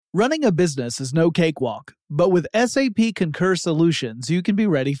Running a business is no cakewalk, but with SAP Concur Solutions, you can be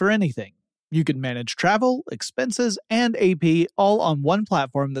ready for anything. You can manage travel, expenses, and AP all on one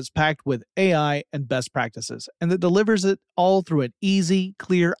platform that's packed with AI and best practices, and that delivers it all through an easy,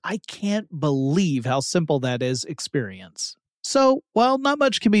 clear, I can't believe how simple that is experience. So, while not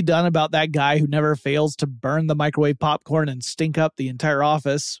much can be done about that guy who never fails to burn the microwave popcorn and stink up the entire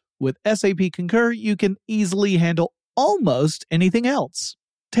office, with SAP Concur, you can easily handle almost anything else.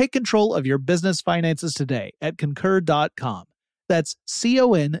 Take control of your business finances today at Concur.com. That's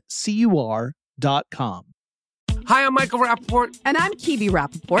CONCUR.com. Hi, I'm Michael Rappaport. And I'm Kibi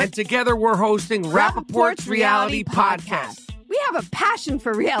Rappaport. And together we're hosting Rappaport's Reality Podcast. We have a passion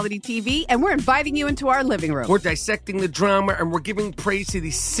for reality TV, and we're inviting you into our living room. We're dissecting the drama, and we're giving praise to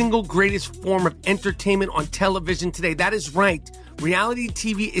the single greatest form of entertainment on television today. That is right. Reality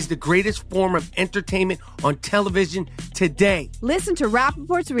TV is the greatest form of entertainment on television today. Listen to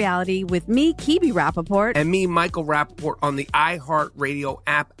Rappaport's Reality with me, Kibi Rappaport. And me, Michael Rappaport, on the iHeartRadio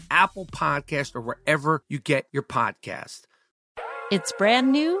app, Apple Podcast, or wherever you get your podcast. It's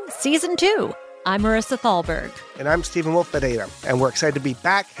brand new, Season 2. I'm Marissa Thalberg. And I'm Stephen Wolf-Bedeta. And we're excited to be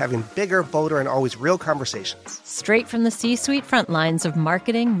back having bigger, bolder, and always real conversations. Straight from the C-suite front lines of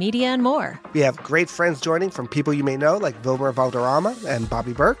marketing, media, and more. We have great friends joining from people you may know, like Wilmer Valderrama and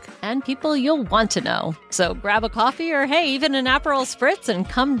Bobby Burke. And people you'll want to know. So grab a coffee or, hey, even an Aperol Spritz and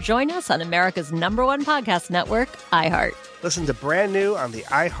come join us on America's #1 podcast network, iHeart. Listen to brand new on the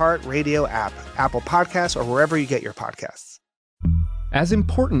iHeartRadio app, Apple Podcasts, or wherever you get your podcasts. As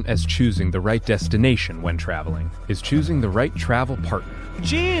important as choosing the right destination when traveling is choosing the right travel partner.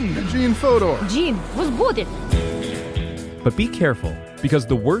 Gene Fodor. Gene was good. But be careful, because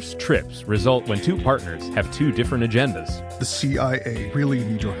the worst trips result when two partners have two different agendas. The CIA really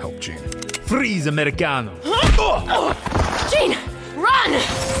need your help, Gene. Freeze, Americano. Gene, run!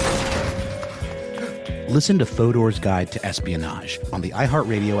 Listen to Fodor's Guide to Espionage on the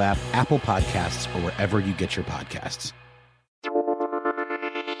iHeartRadio app, Apple Podcasts, or wherever you get your podcasts.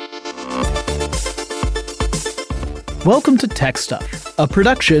 Welcome to Tech Stuff, a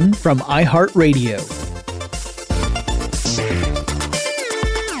production from iHeartRadio.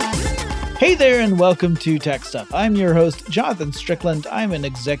 Hey there, and welcome to Tech Stuff. I'm your host, Jonathan Strickland. I'm an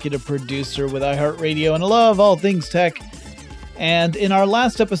executive producer with iHeartRadio, and I love all things tech. And in our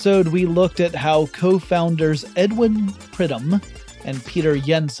last episode, we looked at how co-founders Edwin Pridham and Peter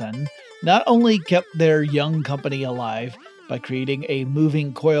Jensen not only kept their young company alive by creating a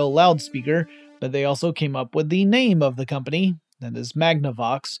moving coil loudspeaker, but they also came up with the name of the company, that is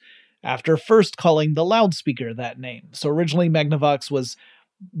Magnavox, after first calling the loudspeaker that name. So originally Magnavox was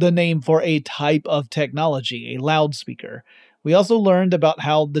the name for a type of technology, a loudspeaker. We also learned about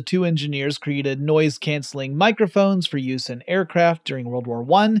how the two engineers created noise-canceling microphones for use in aircraft during World War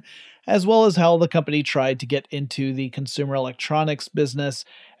I, as well as how the company tried to get into the consumer electronics business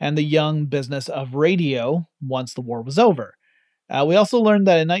and the young business of radio once the war was over. We also learned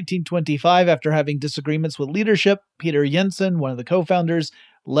that in 1925, after having disagreements with leadership, Peter Jensen, one of the co-founders,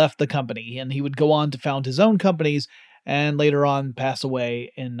 left the company, and he would go on to found his own companies and later on pass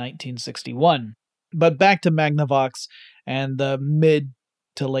away in 1961. But back to Magnavox and the mid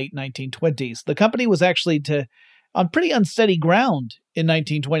to late 1920s. The company was actually on pretty unsteady ground in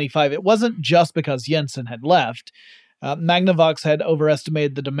 1925. It wasn't just because Jensen had left. Magnavox had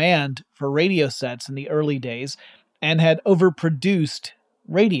overestimated the demand for radio sets in the early days and had overproduced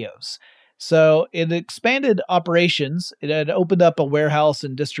radios. So it expanded operations. It had opened up a warehouse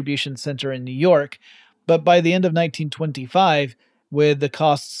and distribution center in New York, but by the end of 1925, with the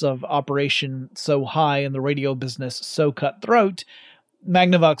costs of operation so high and the radio business so cutthroat,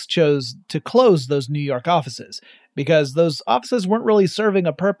 Magnavox chose to close those New York offices because those offices weren't really serving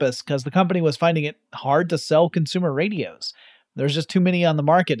a purpose because the company was finding it hard to sell consumer radios. There's just too many on the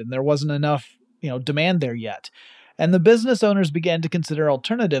market and there wasn't enough, demand there yet. And the business owners began to consider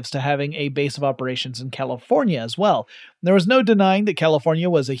alternatives to having a base of operations in California as well. There was no denying that California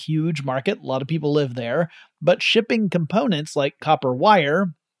was a huge market. A lot of people live there. But shipping components like copper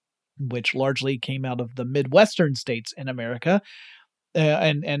wire, which largely came out of the Midwestern states in America,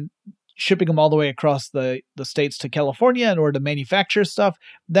 and shipping them all the way across the states to California in order to manufacture stuff,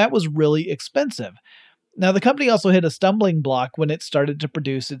 that was really expensive. Now, the company also hit a stumbling block when it started to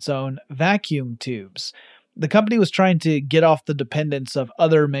produce its own vacuum tubes. The company was trying to get off the dependence of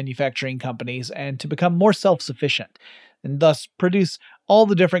other manufacturing companies and to become more self-sufficient, and thus produce all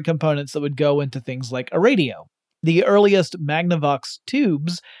the different components that would go into things like a radio. The earliest Magnavox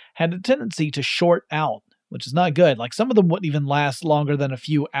tubes had a tendency to short out, which is not good. Like some of them wouldn't even last longer than a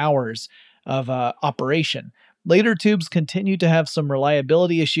few hours of operation. Later tubes continued to have some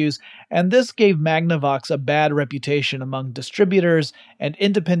reliability issues, and this gave Magnavox a bad reputation among distributors and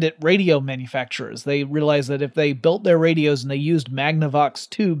independent radio manufacturers. They realized that if they built their radios and they used Magnavox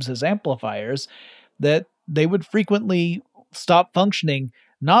tubes as amplifiers, that they would frequently stop functioning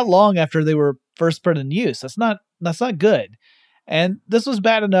not long after they were first put in use. That's not good. And this was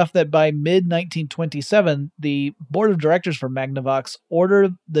bad enough that by mid-1927, the board of directors for Magnavox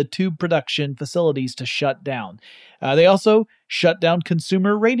ordered the tube production facilities to shut down. They also shut down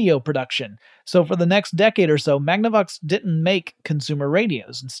consumer radio production. So for the next decade or so, Magnavox didn't make consumer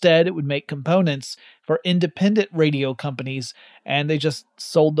radios. Instead, it would make components for independent radio companies, and they just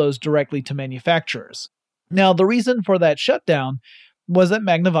sold those directly to manufacturers. Now, the reason for that shutdown was that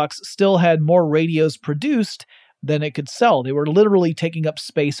Magnavox still had more radios produced than it could sell. They were literally taking up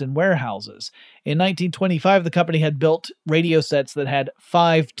space in warehouses. In 1925, the company had built radio sets that had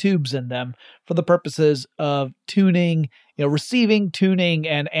 5 tubes in them for the purposes of tuning, receiving, tuning,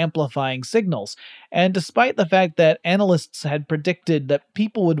 and amplifying signals. And despite the fact that analysts had predicted that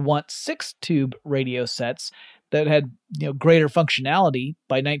people would want 6-tube radio sets that had, greater functionality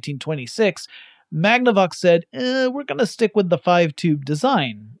by 1926, Magnavox said, we're going to stick with the 5-tube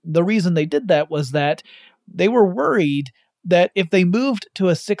design. The reason they did that was that they were worried that if they moved to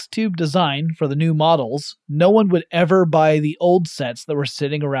a 6-tube design for the new models, no one would ever buy the old sets that were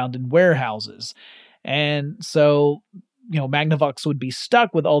sitting around in warehouses. And so, Magnavox would be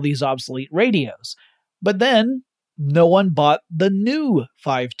stuck with all these obsolete radios. But then no one bought the new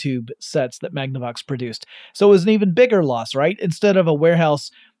 5-tube sets that Magnavox produced. So it was an even bigger loss, right? Instead of a warehouse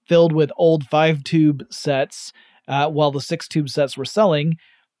filled with old 5-tube sets while the 6-tube sets were selling,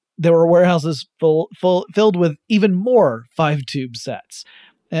 there were warehouses filled with even more 5-tube sets.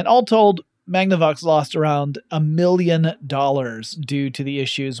 And all told, Magnavox lost around $1 million due to the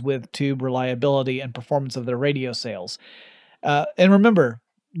issues with tube reliability and performance of their radio sales. And remember,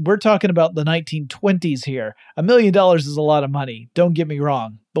 we're talking about the 1920s here. $1 million is a lot of money, don't get me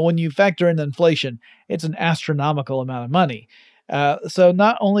wrong. But when you factor in inflation, it's an astronomical amount of money. So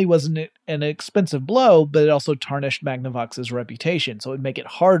not only wasn't it an expensive blow, but it also tarnished Magnavox's reputation. So it would make it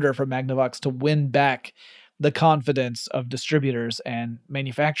harder for Magnavox to win back the confidence of distributors and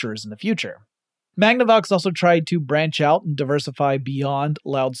manufacturers in the future. Magnavox also tried to branch out and diversify beyond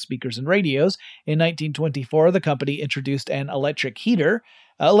loudspeakers and radios. In 1924, the company introduced an electric heater.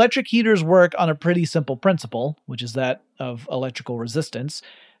 Electric heaters work on a pretty simple principle, which is that of electrical resistance.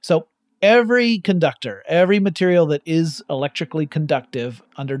 So every conductor, every material that is electrically conductive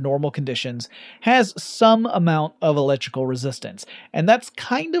under normal conditions has some amount of electrical resistance. And that's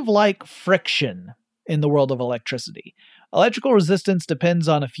kind of like friction in the world of electricity. Electrical resistance depends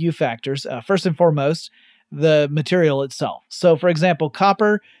on a few factors. First and foremost, the material itself. So, for example,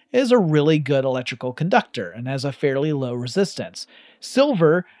 copper is a really good electrical conductor and has a fairly low resistance.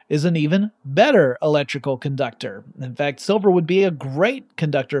 Silver is an even better electrical conductor. In fact, silver would be a great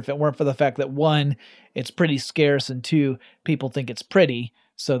conductor if it weren't for the fact that 1, it's pretty scarce, and 2, people think it's pretty,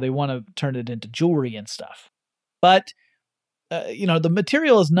 so they want to turn it into jewelry and stuff. But, the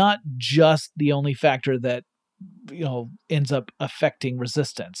material is not just the only factor that, ends up affecting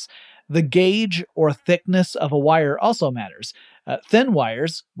resistance. The gauge or thickness of a wire also matters. Thin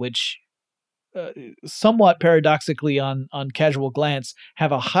wires, which somewhat paradoxically on casual glance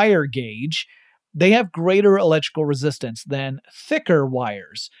have a higher gauge, they have greater electrical resistance than thicker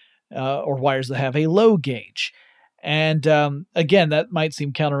wires, or wires that have a low gauge. And again, that might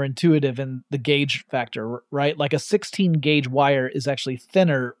seem counterintuitive in the gauge factor, right? Like a 16-gauge wire is actually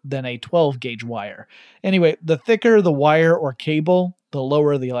thinner than a 12-gauge wire. Anyway, the thicker the wire or cable, the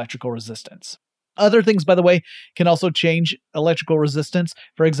lower the electrical resistance. Other things, by the way, can also change electrical resistance.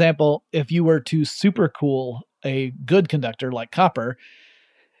 For example, if you were to supercool a good conductor like copper,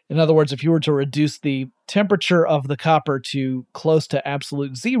 in other words, if you were to reduce the temperature of the copper to close to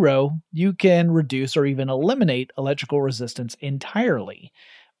absolute zero, you can reduce or even eliminate electrical resistance entirely.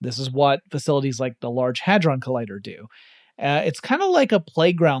 This is what facilities like the Large Hadron Collider do. It's kind of like a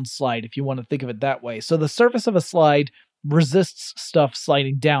playground slide, if you want to think of it that way. So the surface of a slide resists stuff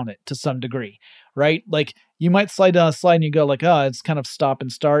sliding down it to some degree, right? Like you might slide down a slide and you go like, oh, it's kind of stop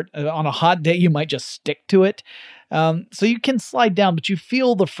and start. On a hot day, you might just stick to it. So you can slide down, but you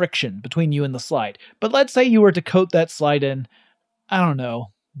feel the friction between you and the slide. But let's say you were to coat that slide in, I don't know,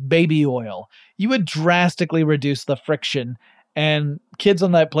 baby oil. You would drastically reduce the friction, and kids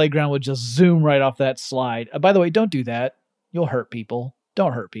on that playground would just zoom right off that slide. By the way, don't do that. You'll hurt people.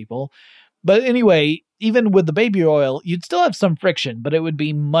 Don't hurt people. But anyway, even with the baby oil, you'd still have some friction, but it would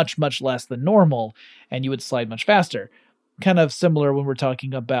be much, much less than normal, and you would slide much faster. kind of similar when we're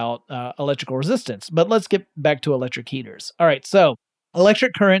talking about electrical resistance. But let's get back to electric heaters. All right, so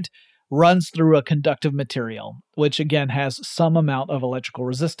electric current runs through a conductive material, which again has some amount of electrical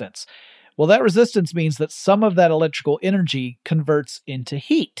resistance. Well, that resistance means that some of that electrical energy converts into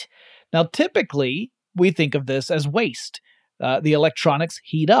heat. Now, typically, we think of this as waste. The electronics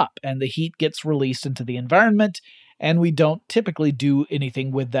heat up, and the heat gets released into the environment, and we don't typically do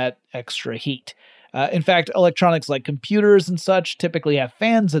anything with that extra heat. In fact, electronics like computers and such typically have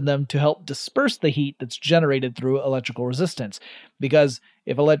fans in them to help disperse the heat that's generated through electrical resistance, because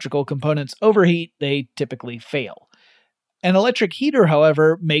if electrical components overheat, they typically fail. An electric heater,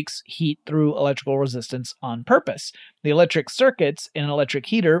 however, makes heat through electrical resistance on purpose. The electric circuits in an electric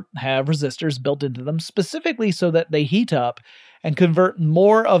heater have resistors built into them specifically so that they heat up and convert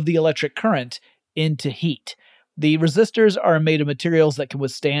more of the electric current into heat. The resistors are made of materials that can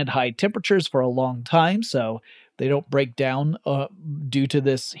withstand high temperatures for a long time, so they don't break down due to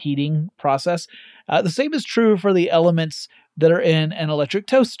this heating process. The same is true for the elements that are in an electric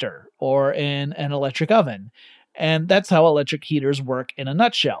toaster or in an electric oven. And that's how electric heaters work in a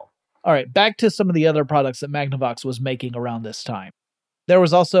nutshell. All right, back to some of the other products that Magnavox was making around this time. There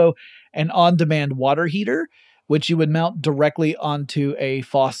was also an on-demand water heater, which you would mount directly onto a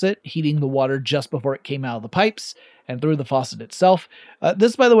faucet, heating the water just before it came out of the pipes and through the faucet itself.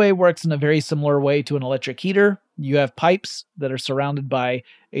 This, by the way, works in a very similar way to an electric heater. You have pipes that are surrounded by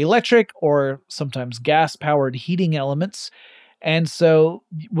electric or sometimes gas-powered heating elements. And so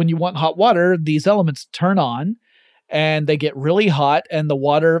when you want hot water, these elements turn on and they get really hot, and the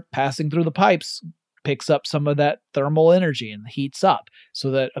water passing through the pipes picks up some of that thermal energy and heats up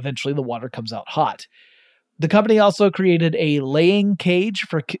so that eventually the water comes out hot. The company also created a laying cage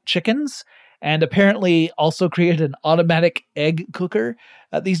for chickens and apparently also created an automatic egg cooker.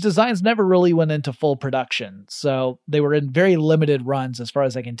 These designs never really went into full production, so they were in very limited runs as far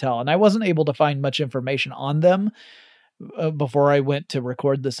as I can tell, and I wasn't able to find much information on them before I went to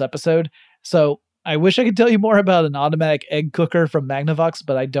record this episode. So I wish I could tell you more about an automatic egg cooker from Magnavox,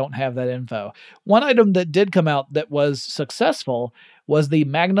 but I don't have that info. One item that did come out that was successful was the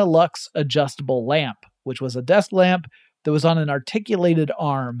Magnalux adjustable lamp, which was a desk lamp that was on an articulated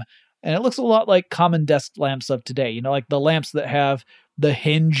arm. And it looks a lot like common desk lamps of today, like the lamps that have the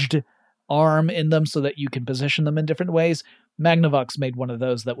hinged arm in them so that you can position them in different ways. Magnavox made one of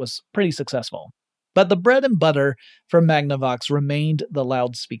those that was pretty successful. But the bread and butter for Magnavox remained the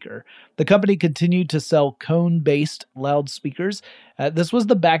loudspeaker. The company continued to sell cone-based loudspeakers. This was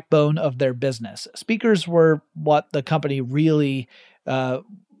the backbone of their business. Speakers were what the company really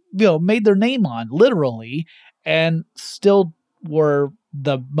made their name on, literally, and still were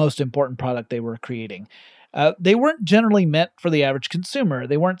the most important product they were creating. They weren't generally meant for the average consumer.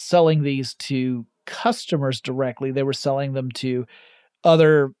 They weren't selling these to customers directly. They were selling them to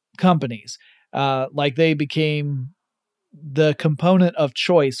other companies. They became the component of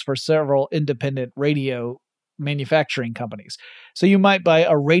choice for several independent radio manufacturing companies. So you might buy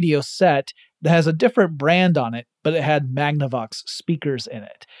a radio set that has a different brand on it, but it had Magnavox speakers in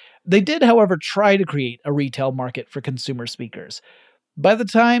it. They did, however, try to create a retail market for consumer speakers. By the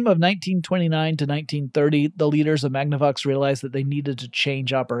time of 1929 to 1930, the leaders of Magnavox realized that they needed to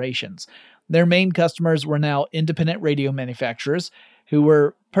change operations. Their main customers were now independent radio manufacturers who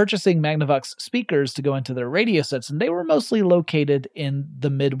were purchasing Magnavox speakers to go into their radio sets, and they were mostly located in the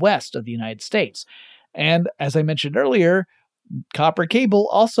Midwest of the United States. And as I mentioned earlier, copper cable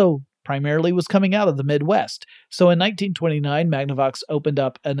also primarily was coming out of the Midwest. So in 1929, Magnavox opened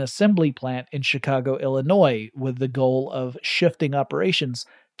up an assembly plant in Chicago, Illinois, with the goal of shifting operations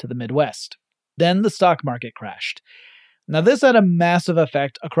to the Midwest. Then the stock market crashed. Now, this had a massive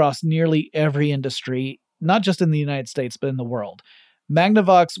effect across nearly every industry, not just in the United States, but in the world.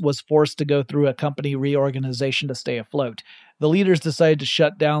 Magnavox was forced to go through a company reorganization to stay afloat. The leaders decided to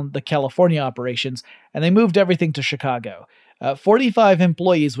shut down the California operations, and they moved everything to Chicago. 45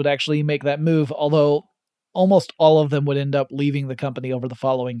 employees would actually make that move, although almost all of them would end up leaving the company over the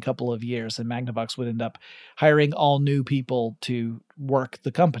following couple of years, and Magnavox would end up hiring all new people to work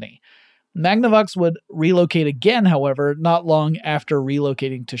the company. Magnavox would relocate again, however, not long after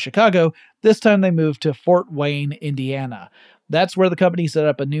relocating to Chicago. This time they moved to Fort Wayne, Indiana. That's where the company set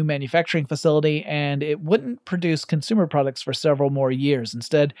up a new manufacturing facility, and it wouldn't produce consumer products for several more years.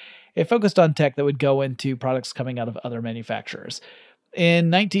 Instead, it focused on tech that would go into products coming out of other manufacturers. In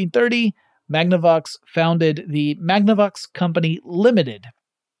 1930, Magnavox founded the Magnavox Company Limited.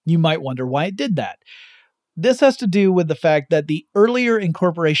 You might wonder why it did that. This has to do with the fact that the earlier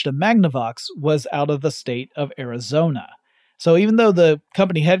incorporation of Magnavox was out of the state of Arizona. So even though the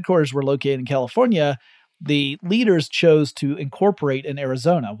company headquarters were located in California, the leaders chose to incorporate in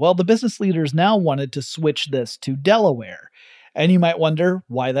Arizona. Well, the business leaders now wanted to switch this to Delaware. And you might wonder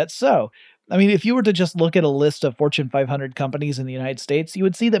why that's so. I mean, if you were to just look at a list of Fortune 500 companies in the United States, you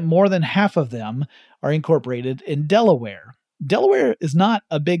would see that more than half of them are incorporated in Delaware. Delaware is not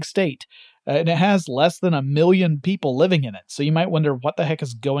a big state, and it has less than 1 million people living in it. So you might wonder what the heck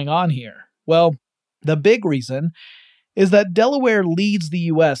is going on here. Well, the big reason is that Delaware leads the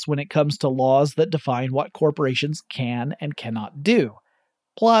U.S. when it comes to laws that define what corporations can and cannot do.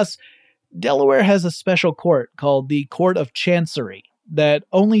 Plus, Delaware has a special court called the Court of Chancery that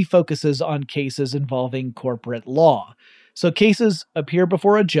only focuses on cases involving corporate law. So cases appear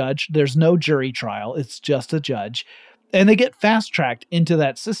before a judge. There's no jury trial. It's just a judge. And they get fast-tracked into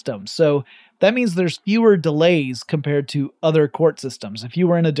that system. So that means there's fewer delays compared to other court systems. If you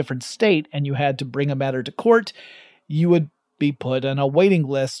were in a different state and you had to bring a matter to court, you would be put on a waiting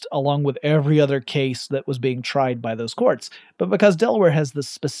list along with every other case that was being tried by those courts. But because Delaware has the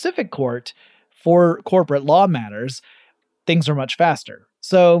specific court for corporate law matters, things are much faster.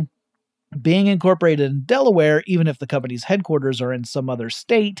 So being incorporated in Delaware, even if the company's headquarters are in some other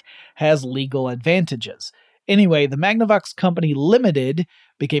state, has legal advantages. Anyway, the Magnavox Company Limited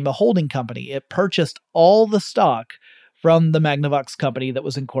became a holding company. It purchased all the stock from the Magnavox Company that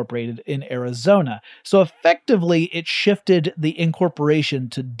was incorporated in Arizona. So effectively, it shifted the incorporation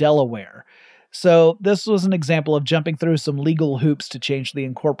to Delaware. So this was an example of jumping through some legal hoops to change the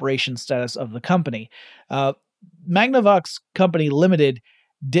incorporation status of the company. Magnavox Company Limited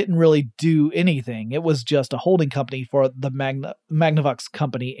didn't really do anything. It was just a holding company for the Magnavox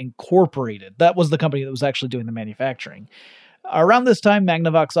Company Incorporated. That was the company that was actually doing the manufacturing. Around this time,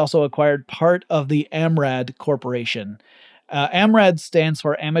 Magnavox also acquired part of the AMRAD Corporation. AMRAD stands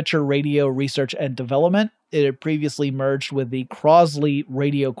for Amateur Radio Research and Development. It had previously merged with the Crosley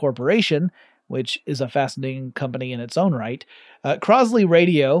Radio Corporation, which is a fascinating company in its own right. Crosley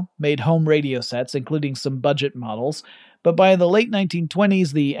Radio made home radio sets, including some budget models, but by the late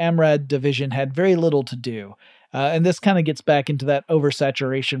 1920s, the AMRAD division had very little to do. And this kind of gets back into that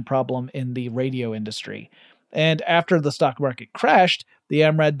oversaturation problem in the radio industry. And after the stock market crashed, the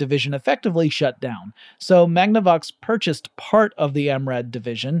AMRAD division effectively shut down. So Magnavox purchased part of the AMRAD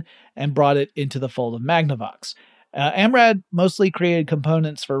division and brought it into the fold of Magnavox. AMRAD mostly created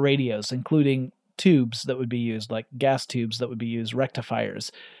components for radios, including tubes that would be used, like gas tubes that would be used,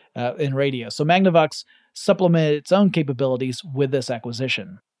 rectifiers in radio. So Magnavox supplemented its own capabilities with this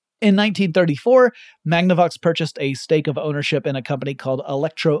acquisition. In 1934, Magnavox purchased a stake of ownership in a company called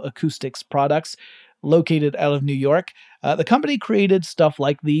Electroacoustics Products, located out of New York. The company created stuff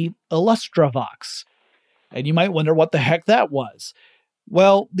like the Illustravox. And you might wonder what the heck that was.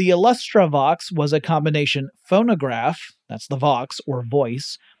 Well, the Illustravox was a combination phonograph, that's the Vox or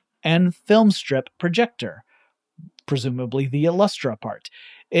voice, and film strip projector, presumably the Illustra part.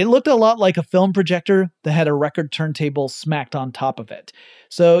 It looked a lot like a film projector that had a record turntable smacked on top of it.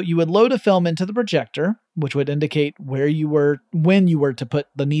 So you would load a film into the projector, which would indicate when you were to put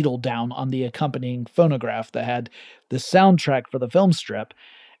the needle down on the accompanying phonograph that had the soundtrack for the film strip,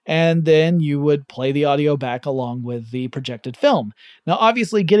 and then you would play the audio back along with the projected film. Now,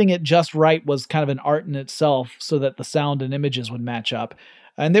 obviously, getting it just right was kind of an art in itself so that the sound and images would match up,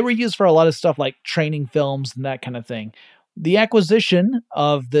 and they were used for a lot of stuff like training films and that kind of thing. The acquisition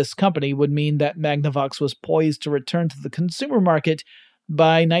of this company would mean that Magnavox was poised to return to the consumer market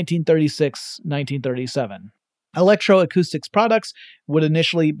by 1936-1937. Electroacoustics Products would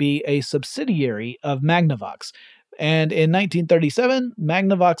initially be a subsidiary of Magnavox, and in 1937,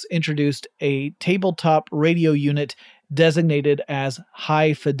 Magnavox introduced a tabletop radio unit designated as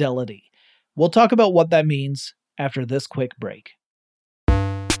High Fidelity. We'll talk about what that means after this quick break.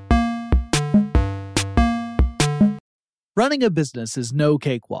 Running a business is no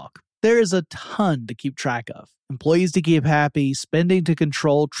cakewalk. There is a ton to keep track of. Employees to keep happy, spending to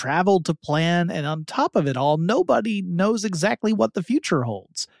control, travel to plan, and on top of it all, nobody knows exactly what the future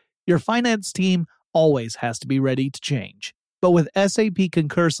holds. Your finance team always has to be ready to change. But with SAP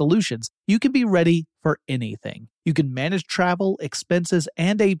Concur Solutions, you can be ready for anything. You can manage travel, expenses,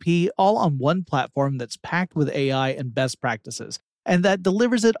 and AP all on one platform that's packed with AI and best practices, and that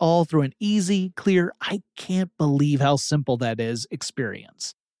delivers it all through an easy, clear, I can't believe how simple that is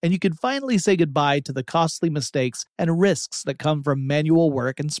experience. And you can finally say goodbye to the costly mistakes and risks that come from manual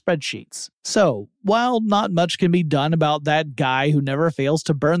work and spreadsheets. So, while not much can be done about that guy who never fails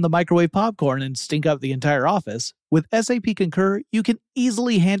to burn the microwave popcorn and stink up the entire office, with SAP Concur, you can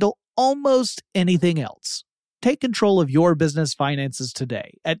easily handle almost anything else. Take control of your business finances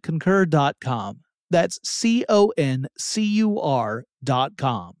today at Concur.com. That's CONCUR.com.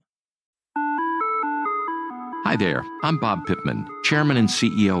 Hi there, I'm Bob Pittman, Chairman and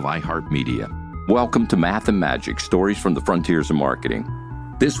CEO of iHeartMedia. Welcome to Math and Magic, Stories from the Frontiers of Marketing.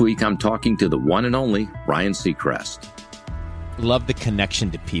 This week, I'm talking to the one and only Ryan Seacrest. Love the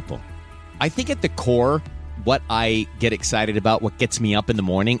connection to people. I think at the core, what I get excited about, what gets me up in the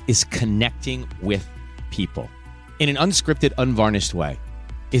morning, is connecting with people in an unscripted, unvarnished way.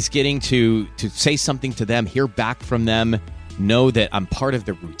 Is getting to say something to them, hear back from them, know that I'm part of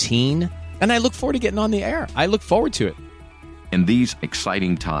the routine. And I look forward to getting on the air. I look forward to it. In these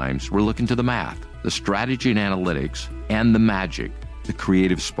exciting times, we're looking to the math, the strategy and analytics, and the magic, the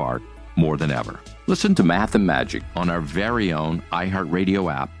creative spark, more than ever. Listen to Math and Magic on our very own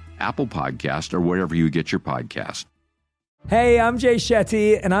iHeartRadio app, Apple Podcast, or wherever you get your podcast. Hey, I'm Jay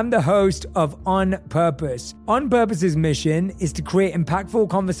Shetty, and I'm the host of On Purpose. On Purpose's mission is to create impactful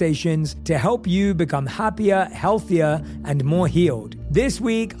conversations to help you become happier, healthier, and more healed. This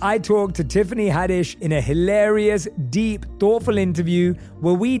week, I talked to Tiffany Haddish in a hilarious, deep, thoughtful interview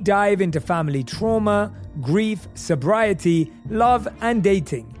where we dive into family trauma, grief, sobriety, love, and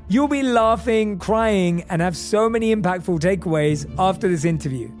dating. You'll be laughing, crying, and have so many impactful takeaways after this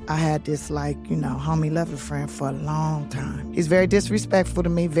interview. I had this, homie lover friend for a long time. He's very disrespectful to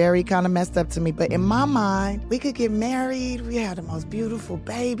me, very kind of messed up to me. But in my mind, we could get married. We had the most beautiful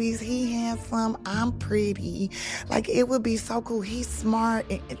babies. He handsome, I'm pretty. It would be so cool. He's smart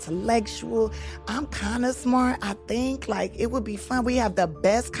and intellectual. I'm kind of smart, I think. It would be fun. We have the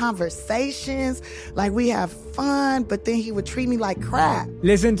best conversations. We have fun, but then he would treat me like crap.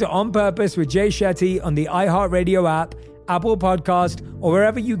 Listen to On Purpose with Jay Shetty on the iHeartRadio app, Apple Podcast, or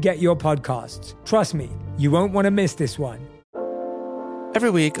wherever you get your podcasts. Trust me, you won't want to miss this one. Every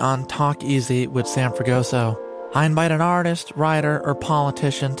week on Talk Easy with Sam Fragoso, I invite an artist, writer, or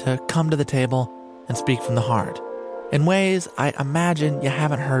politician to come to the table and speak from the heart in ways I imagine you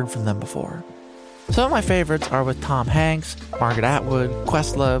haven't heard from them before. Some of my favorites are with Tom Hanks, Margaret Atwood,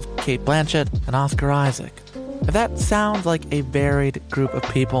 Questlove, Cate Blanchett, and Oscar Isaac. If that sounds like a varied group of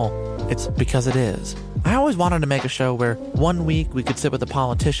people, it's because it is. I always wanted to make a show where one week we could sit with a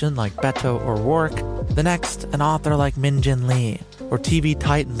politician like Beto O'Rourke, the next an author like Min Jin Lee, or TV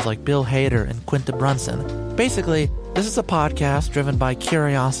titans like Bill Hader and Quinta Brunson. Basically, this is a podcast driven by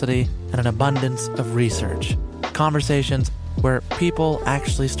curiosity and an abundance of research. Conversations where people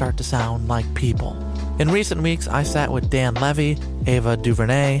actually start to sound like people. In recent weeks, I sat with Dan Levy, Ava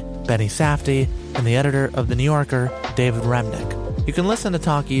DuVernay, Benny Safdie, and the editor of The New Yorker, David Remnick. You can listen to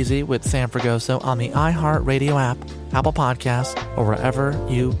Talk Easy with Sam Fragoso on the iHeartRadio app, Apple Podcasts, or wherever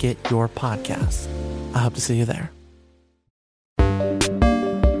you get your podcasts. I hope to see you there.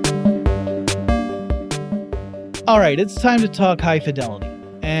 All right, it's time to talk High Fidelity.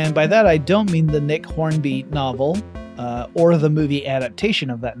 And by that, I don't mean the Nick Hornby novel, or the movie adaptation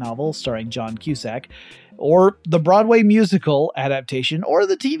of that novel starring John Cusack, or the Broadway musical adaptation, or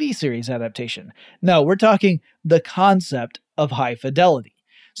the TV series adaptation. No, we're talking the concept of high fidelity.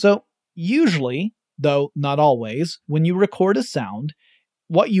 So usually, though not always, when you record a sound,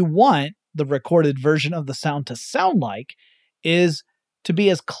 what you want the recorded version of the sound to sound like is to be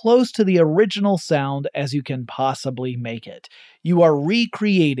as close to the original sound as you can possibly make it. You are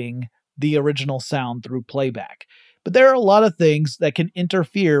recreating the original sound through playback. But there are a lot of things that can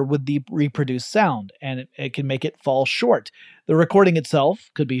interfere with the reproduced sound, and it can make it fall short. The recording itself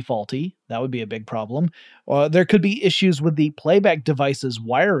could be faulty. That would be a big problem. There could be issues with the playback device's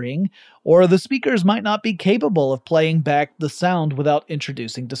wiring, or the speakers might not be capable of playing back the sound without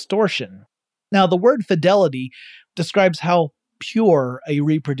introducing distortion. Now, the word fidelity describes how pure a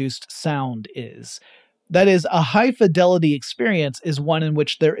reproduced sound is. That is, a high-fidelity experience is one in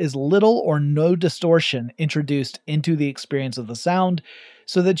which there is little or no distortion introduced into the experience of the sound,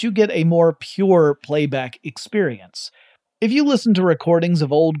 so that you get a more pure playback experience. If you listen to recordings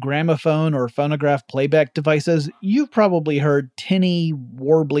of old gramophone or phonograph playback devices, you've probably heard tinny,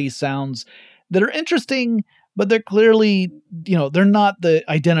 warbly sounds that are interesting, but they're clearly, they're not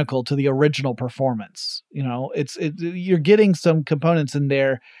identical to the original performance. You're getting some components in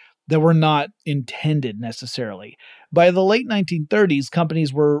there that were not intended necessarily. By the late 1930s,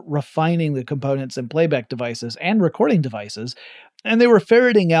 companies were refining the components in playback devices and recording devices, and they were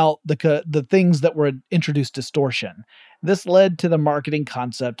ferreting out the things that were introduced distortion. This led to the marketing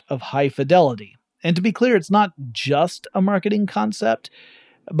concept of high fidelity. And to be clear, it's not just a marketing concept,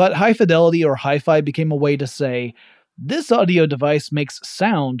 but high fidelity or hi-fi became a way to say, this audio device makes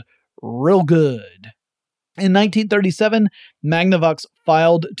sound real good. In 1937, Magnavox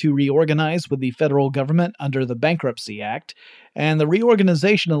filed to reorganize with the federal government under the Bankruptcy Act, and the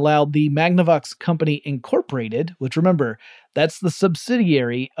reorganization allowed the Magnavox Company Incorporated, which remember, that's the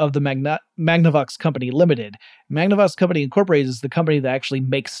subsidiary of the Magnavox Company Limited. Magnavox Company Incorporated is the company that actually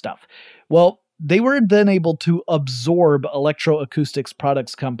makes stuff. Well, they were then able to absorb Electroacoustics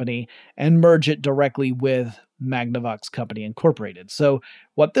Products Company and merge it directly with Magnavox Company Incorporated. So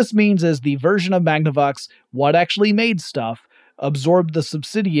what this means is the version of Magnavox, what actually made stuff, absorbed the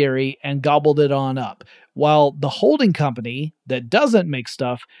subsidiary and gobbled it on up, while the holding company that doesn't make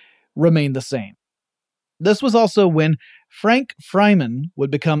stuff remained the same. This was also when Frank Fryman would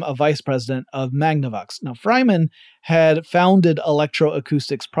become a vice president of Magnavox. Now, Fryman had founded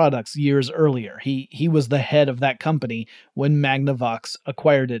Electroacoustics Products years earlier. He was the head of that company when Magnavox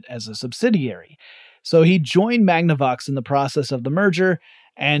acquired it as a subsidiary. So he joined Magnavox in the process of the merger,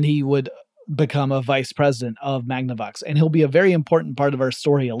 and he would become a vice president of Magnavox. And he'll be a very important part of our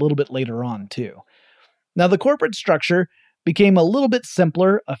story a little bit later on, too. Now, the corporate structure became a little bit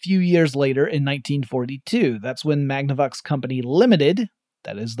simpler a few years later in 1942. That's when Magnavox Company Limited,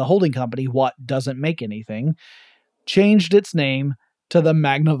 that is the holding company, what doesn't make anything, changed its name to the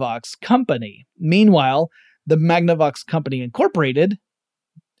Magnavox Company. Meanwhile, the Magnavox Company Incorporated,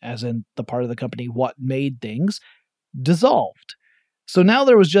 as in the part of the company what made things, dissolved. So now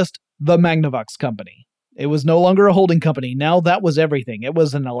there was just the Magnavox Company. It was no longer a holding company. Now that was everything. It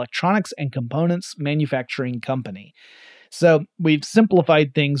was an electronics and components manufacturing company. So we've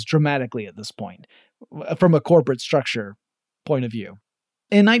simplified things dramatically at this point, from a corporate structure point of view.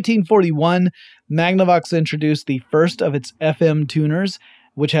 In 1941, Magnavox introduced the first of its FM tuners,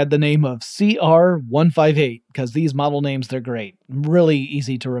 which had the name of CR158, because these model names, they're great. Really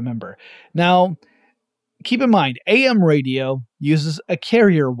easy to remember. Now, keep in mind, AM radio uses a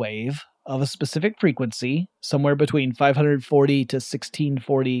carrier wave of a specific frequency, somewhere between 540 to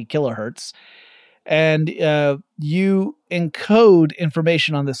 1640 kilohertz, and you encode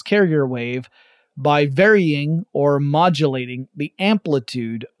information on this carrier wave by varying or modulating the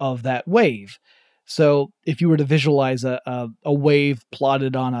amplitude of that wave. So if you were to visualize a wave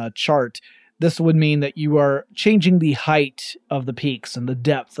plotted on a chart, this would mean that you are changing the height of the peaks and the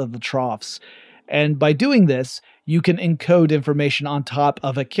depth of the troughs. And by doing this, you can encode information on top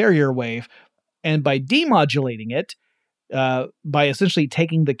of a carrier wave. And by demodulating it, by essentially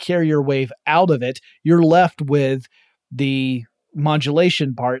taking the carrier wave out of it, you're left with the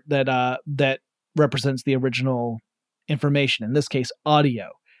modulation part that represents the original information, in this case, audio,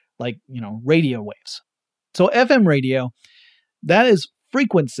 like, radio waves. So FM radio, that is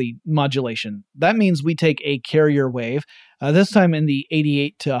frequency modulation. That means we take a carrier wave, this time in the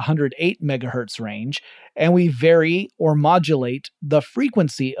 88 to 108 megahertz range, and we vary or modulate the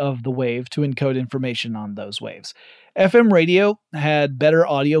frequency of the wave to encode information on those waves. FM radio had better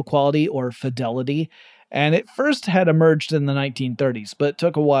audio quality or fidelity, and it first had emerged in the 1930s, but it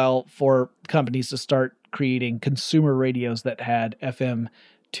took a while for companies to start creating consumer radios that had FM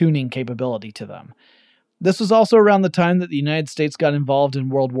tuning capability to them. This was also around the time that the United States got involved in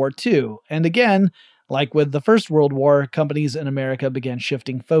World War II, and again, like with the First World War, companies in America began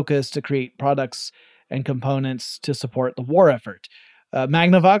shifting focus to create products and components to support the war effort.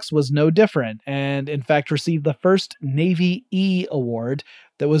 Magnavox was no different, and in fact received the first Navy E award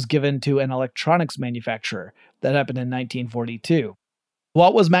that was given to an electronics manufacturer. That happened in 1942.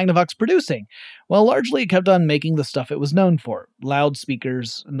 What was Magnavox producing? Well, largely it kept on making the stuff it was known for,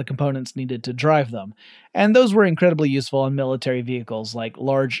 loudspeakers and the components needed to drive them. And those were incredibly useful on military vehicles like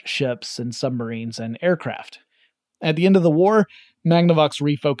large ships and submarines and aircraft. At the end of the war, Magnavox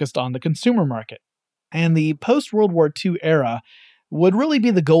refocused on the consumer market. And the post-World War II era would really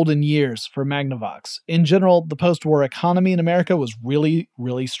be the golden years for Magnavox. In general, the post-war economy in America was really,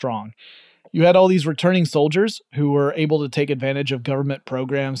 really strong. You had all these returning soldiers who were able to take advantage of government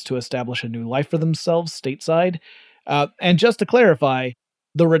programs to establish a new life for themselves stateside. And just to clarify,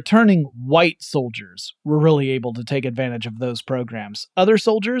 the returning white soldiers were really able to take advantage of those programs. Other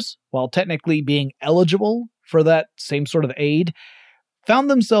soldiers, while technically being eligible for that same sort of aid, found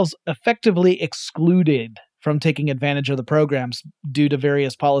themselves effectively excluded from taking advantage of the programs due to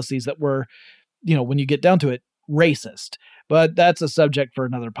various policies that were, when you get down to it, racist. But that's a subject for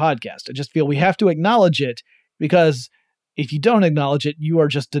another podcast. I just feel we have to acknowledge it, because if you don't acknowledge it, you are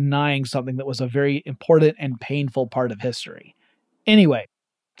just denying something that was a very important and painful part of history. Anyway,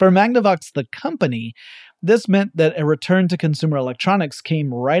 for Magnavox the company, this meant that a return to consumer electronics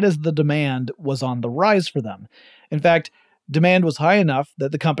came right as the demand was on the rise for them. In fact, demand was high enough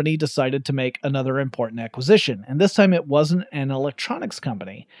that the company decided to make another important acquisition, and this time it wasn't an electronics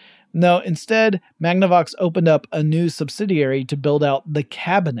company. No, instead, Magnavox opened up a new subsidiary to build out the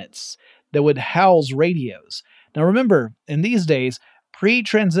cabinets that would house radios. Now remember, in these days,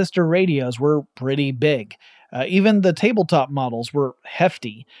 pre-transistor radios were pretty big. Even the tabletop models were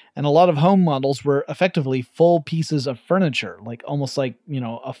hefty, and a lot of home models were effectively full pieces of furniture, like almost like,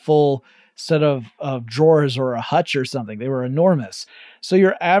 a full set of drawers or a hutch or something. They were enormous. So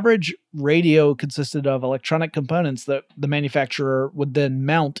your average radio consisted of electronic components that the manufacturer would then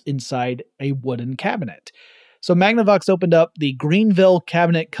mount inside a wooden cabinet. So Magnavox opened up the Greenville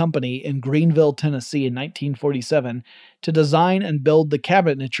Cabinet Company in Greenville, Tennessee in 1947 to design and build the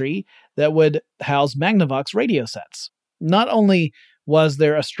cabinetry that would house Magnavox radio sets. Not only was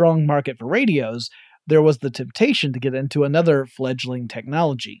there a strong market for radios, there was the temptation to get into another fledgling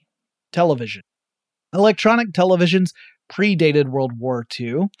technology: television. Electronic televisions predated World War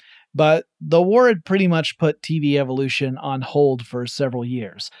II, but the war had pretty much put TV evolution on hold for several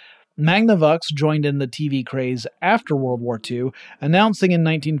years. Magnavox joined in the TV craze after World War II, announcing in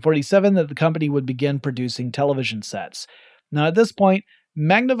 1947 that the company would begin producing television sets. Now, at this point,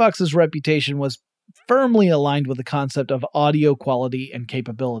 Magnavox's reputation was firmly aligned with the concept of audio quality and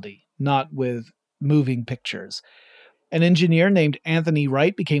capability, not with moving pictures. An engineer named Anthony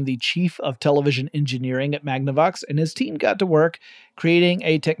Wright became the chief of television engineering at Magnavox, and his team got to work creating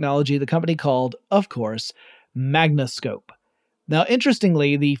a technology the company called, of course, Magnascope. Now,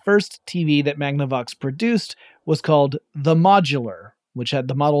 interestingly, the first TV that Magnavox produced was called the Modular, which had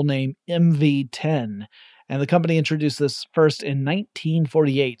the model name MV10, and the company introduced this first in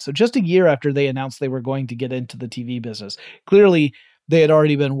 1948, so just a year after they announced they were going to get into the TV business. Clearly, they had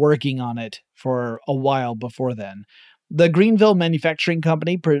already been working on it for a while before then. The Greenville Manufacturing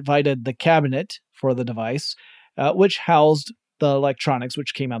Company provided the cabinet for the device, which housed the electronics,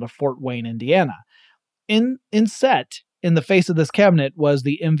 which came out of Fort Wayne, Indiana. Inset in the face of this cabinet was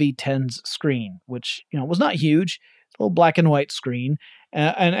the MV10's screen, which was not huge. It's a little black and white screen.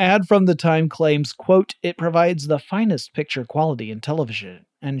 An ad from the time claims, quote, "It provides the finest picture quality in television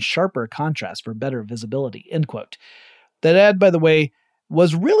and sharper contrast for better visibility," end quote. That ad, by the way,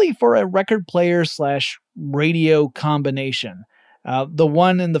 was really for a record player / radio combination. The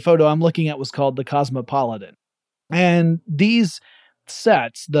one in the photo I'm looking at was called the Cosmopolitan. And these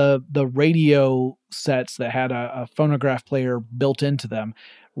sets, the radio sets that had a phonograph player built into them,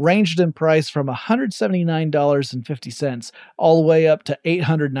 ranged in price from $179.50 all the way up to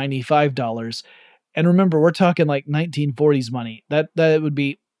 $895. And remember, we're talking like 1940s money. That would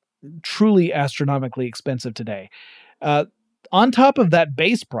be truly astronomically expensive today. On top of that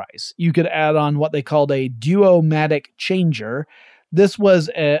base price, you could add on what they called a Duomatic changer. This was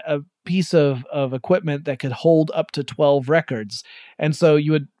a piece of equipment that could hold up to 12 records. And so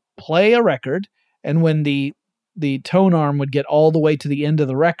you would play a record, and when the tone arm would get all the way to the end of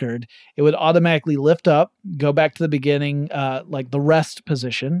the record, it would automatically lift up, go back to the beginning, like the rest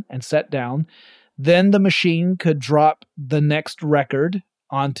position, and set down. Then the machine could drop the next record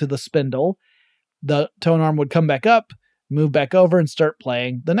onto the spindle. The tone arm would come back up, move back over, and start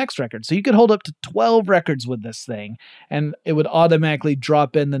playing the next record. So you could hold up to 12 records with this thing, and it would automatically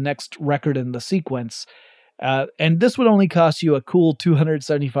drop in the next record in the sequence. And this would only cost you a cool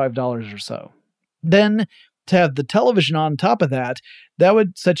 $275 or so. Then, to have the television on top of that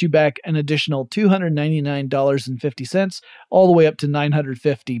would set you back an additional $299.50, all the way up to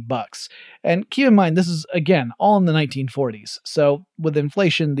 $950. And keep in mind, this is, again, all in the 1940s. So with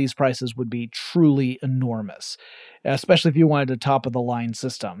inflation, these prices would be truly enormous, especially if you wanted a top-of-the-line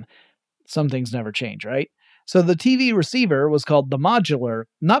system. Some things never change, right? So the TV receiver was called the Modular,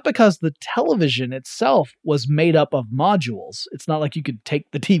 not because the television itself was made up of modules. It's not like you could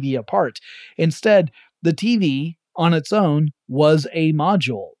take the TV apart. Instead, the TV on its own was a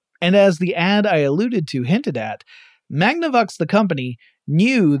module. And as the ad I alluded to hinted at, Magnavox, the company,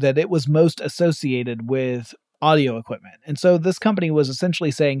 knew that it was most associated with audio equipment. And so this company was essentially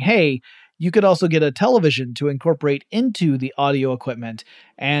saying, hey, you could also get a television to incorporate into the audio equipment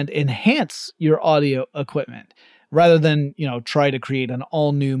and enhance your audio equipment, rather than, try to create an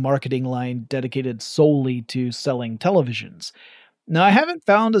all-new marketing line dedicated solely to selling televisions. Now, I haven't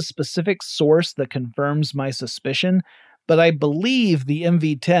found a specific source that confirms my suspicion, but I believe the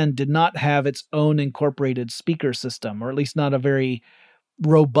MV10 did not have its own incorporated speaker system, or at least not a very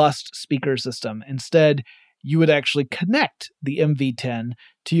robust speaker system. Instead, you would actually connect the MV10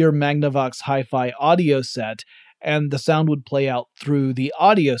 to your Magnavox Hi-Fi audio set, and the sound would play out through the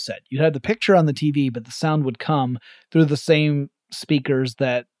audio set. You'd have the picture on the TV, but the sound would come through the same speakers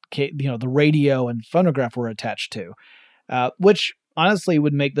that the radio and phonograph were attached to, which honestly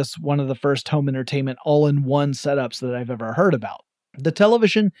would make this one of the first home entertainment all-in-one setups that I've ever heard about. The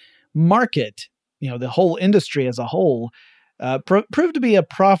television market, the whole industry as a whole, proved to be a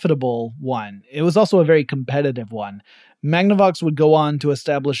profitable one. It was also a very competitive one. Magnavox would go on to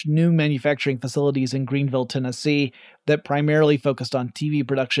establish new manufacturing facilities in Greenville, Tennessee, that primarily focused on TV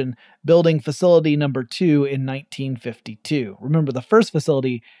production, building facility number 2 in 1952. Remember, the first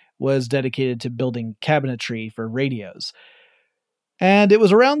facility was dedicated to building cabinetry for radios. And it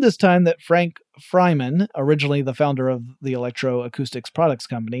was around this time that Frank Fryman, originally the founder of the Electroacoustics Products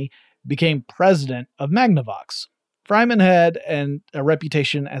Company, became president of Magnavox. Fryman had a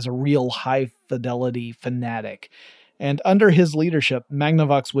reputation as a real high-fidelity fanatic, and under his leadership,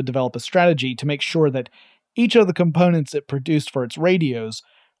 Magnavox would develop a strategy to make sure that each of the components it produced for its radios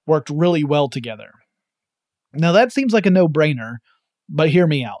worked really well together. Now that seems like a no-brainer, but hear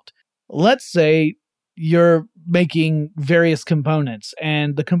me out. Let's say you're making various components,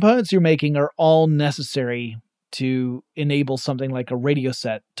 and the components you're making are all necessary to enable something like a radio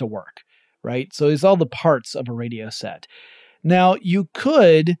set to work, right? So it's all the parts of a radio set. Now, you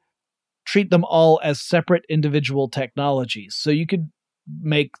could treat them all as separate individual technologies. So you could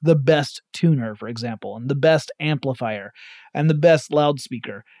make the best tuner, for example, and the best amplifier, and the best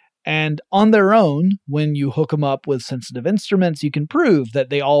loudspeaker. And on their own, when you hook them up with sensitive instruments, you can prove that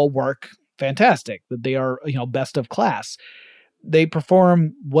they all work fantastic, that they are, best of class. They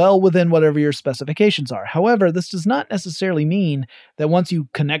perform well within whatever your specifications are. However, this does not necessarily mean that once you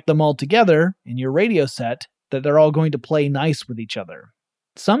connect them all together in your radio set, that they're all going to play nice with each other.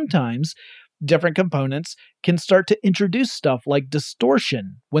 Sometimes different components can start to introduce stuff like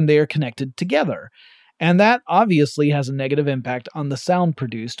distortion when they are connected together. And that obviously has a negative impact on the sound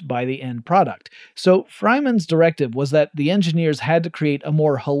produced by the end product. So Fryman's directive was that the engineers had to create a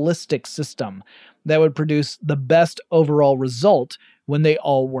more holistic system that would produce the best overall result when they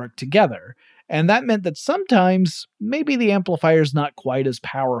all work together. And that meant that sometimes maybe the amplifier's not quite as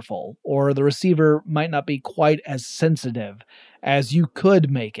powerful, or the receiver might not be quite as sensitive as you could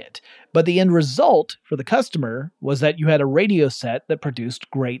make it. But the end result for the customer was that you had a radio set that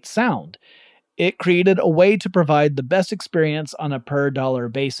produced great sound. It created a way to provide the best experience on a per-dollar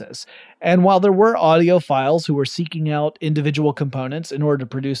basis. And while there were audiophiles who were seeking out individual components in order to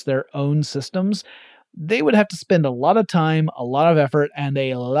produce their own systems, they would have to spend a lot of time, a lot of effort, and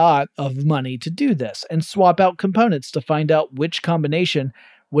a lot of money to do this, and swap out components to find out which combination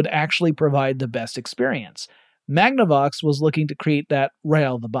would actually provide the best experience. Magnavox was looking to create that right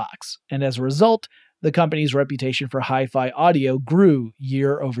out of the box, and as a result, the company's reputation for hi-fi audio grew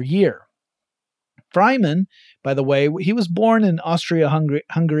year over year. Fryman, by the way, he was born in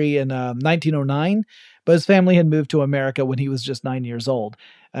Austria-Hungary in 1909, but his family had moved to America when he was just 9 years old.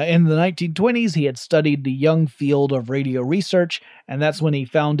 In the 1920s, he had studied the young field of radio research, and that's when he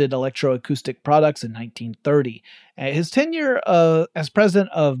founded Electroacoustic Products in 1930. His tenure as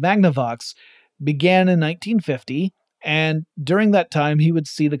president of Magnavox began in 1950, and during that time, he would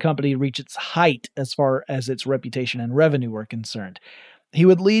see the company reach its height as far as its reputation and revenue were concerned. He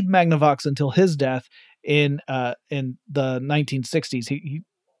would lead Magnavox until his death in the 1960s. He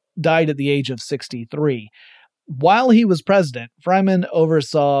died at the age of 63. While he was president, Fryman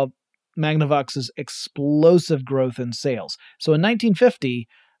oversaw Magnavox's explosive growth in sales. So in 1950,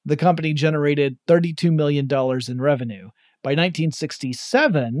 the company generated $32 million in revenue. By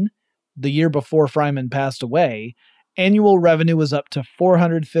 1967, the year before Fryman passed away, annual revenue was up to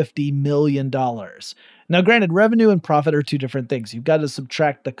 $450 million. Now, granted, revenue and profit are two different things. You've got to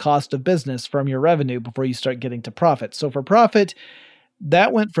subtract the cost of business from your revenue before you start getting to profit. So for profit,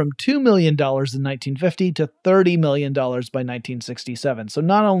 that went from $2 million in 1950 to $30 million by 1967. So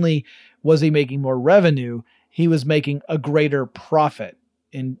not only was he making more revenue, he was making a greater profit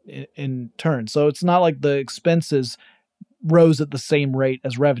in turn. So it's not like the expenses rose at the same rate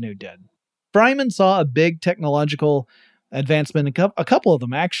as revenue did. Fryman saw a big technological advancement, a couple of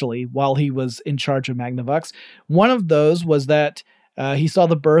them actually, while he was in charge of Magnavox. One of those was that he saw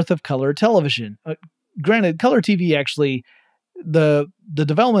the birth of color television. Granted, color TV actually, the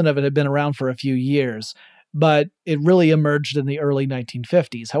development of it had been around for a few years, but it really emerged in the early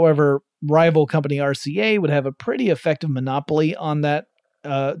 1950s. However, rival company RCA would have a pretty effective monopoly on that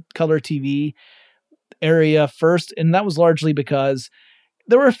color TV area first, and that was largely because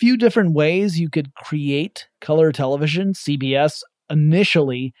there were a few different ways you could create color television. CBS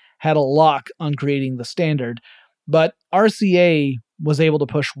initially had a lock on creating the standard, but RCA was able to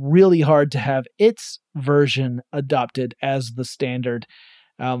push really hard to have its version adopted as the standard.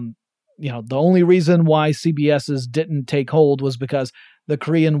 The only reason why CBS's didn't take hold was because the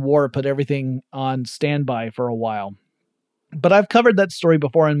Korean War put everything on standby for a while. But I've covered that story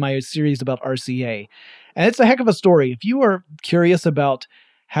before in my series about RCA, and it's a heck of a story. If you are curious about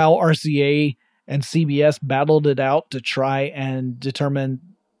how RCA and CBS battled it out to try and determine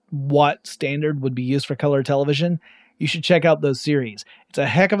what standard would be used for color television, you should check out those series. It's a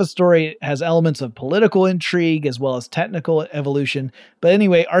heck of a story. It has elements of political intrigue as well as technical evolution. But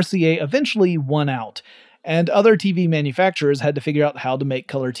anyway, RCA eventually won out, and other TV manufacturers had to figure out how to make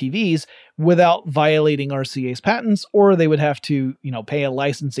color TVs without violating RCA's patents, or they would have to, pay a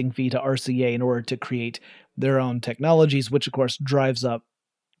licensing fee to RCA in order to create their own technologies, which of course drives up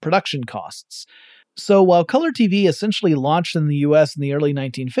production costs. So while color TV essentially launched in the US in the early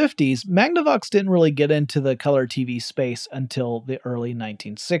 1950s, Magnavox didn't really get into the color TV space until the early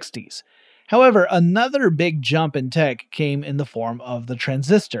 1960s. However, another big jump in tech came in the form of the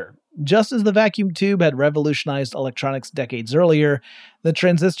transistor. Just as the vacuum tube had revolutionized electronics decades earlier, the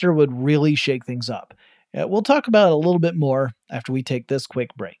transistor would really shake things up. We'll talk about it a little bit more after we take this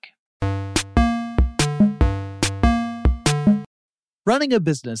quick break. Running a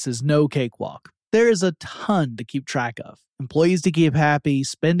business is no cakewalk. There is a ton to keep track of. Employees to keep happy,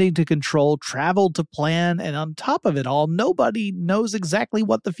 spending to control, travel to plan, and on top of it all, nobody knows exactly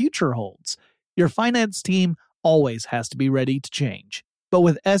what the future holds. Your finance team always has to be ready to change. But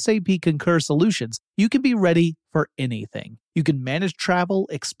with SAP Concur Solutions, you can be ready for anything. You can manage travel,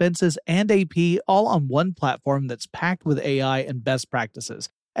 expenses, and AP all on one platform that's packed with AI and best practices,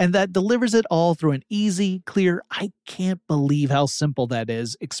 and that delivers it all through an easy, clear, I can't believe how simple that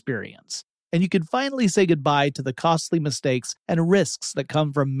is experience. And you can finally say goodbye to the costly mistakes and risks that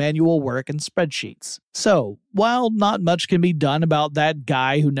come from manual work and spreadsheets. So, while not much can be done about that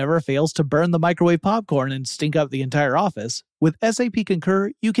guy who never fails to burn the microwave popcorn and stink up the entire office, with SAP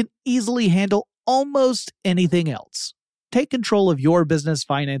Concur, you can easily handle almost anything else. Take control of your business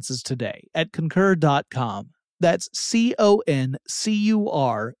finances today at Concur.com. That's CONCUR.com.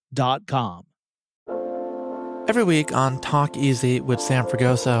 Every week on Talk Easy with Sam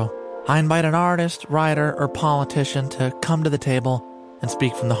Fragoso, I invite an artist, writer, or politician to come to the table and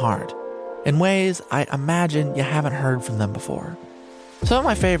speak from the heart in ways I imagine you haven't heard from them before. Some of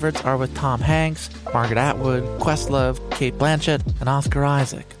my favorites are with Tom Hanks, Margaret Atwood, Questlove, Cate Blanchett, and Oscar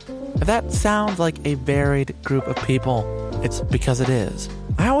Isaac. If that sounds like a varied group of people, it's because it is.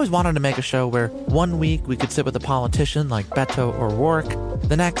 I always wanted to make a show where one week we could sit with a politician like Beto O'Rourke,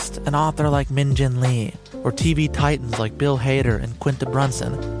 the next an author like Min Jin Lee, or TV titans like Bill Hader and Quinta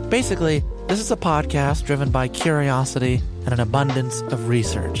Brunson. Basically, this is a podcast driven by curiosity and an abundance of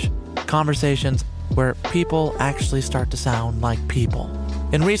research. Conversations where people actually start to sound like people.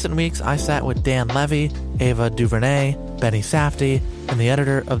 In recent weeks, I sat with Dan Levy, Ava DuVernay, Benny Safdie, and the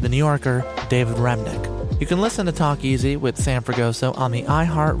editor of The New Yorker, David Remnick. You can listen to Talk Easy with Sam Fragoso on the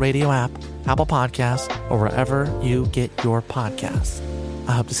iHeartRadio app, Apple Podcasts, or wherever you get your podcasts.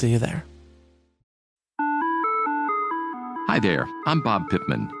 I hope to see you there. Hi there, I'm Bob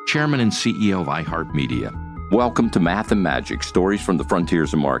Pittman, Chairman and CEO of iHeartMedia. Welcome to Math and Magic, Stories from the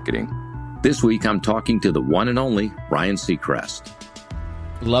Frontiers of Marketing. This week I'm talking to the one and only Ryan Seacrest.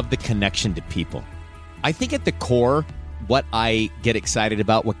 Love the connection to people. I think at the core, what I get excited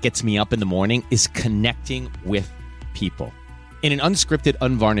about, what gets me up in the morning, is connecting with people in an unscripted,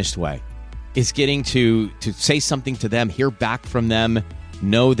 unvarnished way. Is getting to say something to them, hear back from them,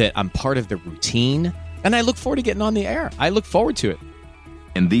 know that I'm part of the routine. And I look forward to getting on the air. I look forward to it.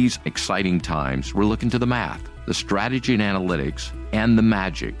 In these exciting times, we're looking to the math, the strategy and analytics, and the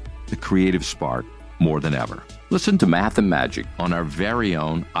magic, the creative spark, more than ever. Listen to Math and Magic on our very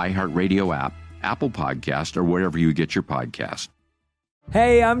own iHeartRadio app, Apple Podcast, or wherever you get your podcast.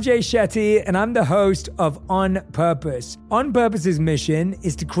 Hey, I'm Jay Shetty, and I'm the host of On Purpose. On Purpose's mission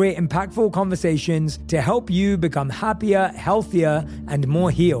is to create impactful conversations to help you become happier, healthier, and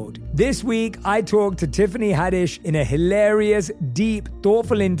more healed. This week, I talked to Tiffany Haddish in a hilarious, deep,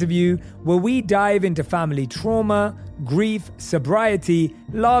 thoughtful interview where we dive into family trauma, grief, sobriety,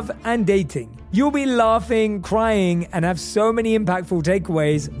 love, and dating. You'll be laughing, crying, and have so many impactful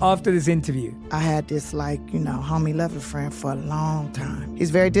takeaways after this interview. I had this, homie lover friend for a long time.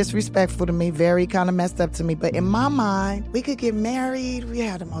 He's very disrespectful to me, very kind of messed up to me. But in my mind, we could get married. We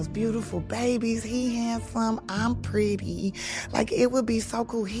have the most beautiful babies. He handsome. I'm pretty. It would be so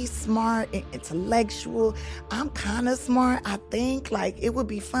cool. He's smart and intellectual. I'm kind of smart, I think. It would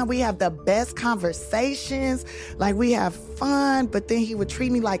be fun. We have the best conversations. We have fun, but then he would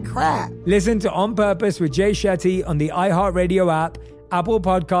treat me like crap. Listen to On Purpose with Jay Shetty on the iHeartRadio app, Apple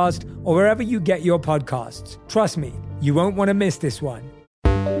Podcast, or wherever you get your podcasts. Trust me, you won't want to miss this one.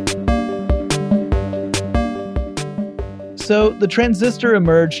 So the transistor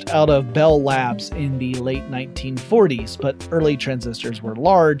emerged out of Bell Labs in the late 1940s, but early transistors were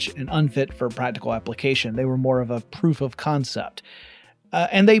large and unfit for practical application. They were more of a proof of concept.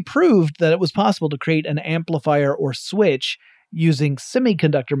 And they proved that it was possible to create an amplifier or switch using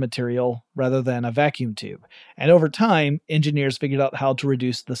semiconductor material rather than a vacuum tube. And over time, engineers figured out how to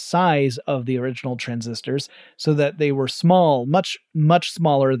reduce the size of the original transistors so that they were small, much, much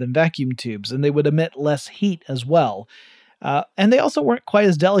smaller than vacuum tubes, and they would emit less heat as well. And they also weren't quite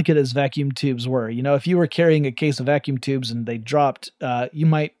as delicate as vacuum tubes were. You know, if you were carrying a case of vacuum tubes and they dropped, you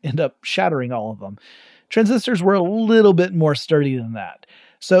might end up shattering all of them. Transistors were a little bit more sturdy than that.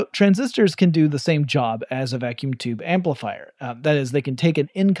 So transistors can do the same job as a vacuum tube amplifier. That is, they can take an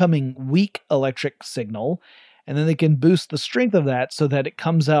incoming weak electric signal, and then they can boost the strength of that so that it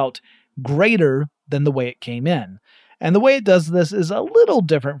comes out greater than the way it came in. And the way it does this is a little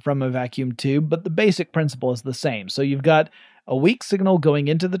different from a vacuum tube, but the basic principle is the same. So you've got a weak signal going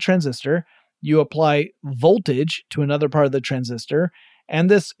into the transistor, you apply voltage to another part of the transistor, and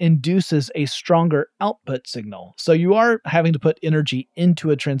this induces a stronger output signal. So you are having to put energy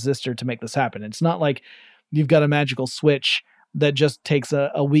into a transistor to make this happen. It's not like you've got a magical switch that just takes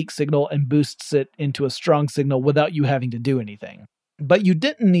a weak signal and boosts it into a strong signal without you having to do anything. But you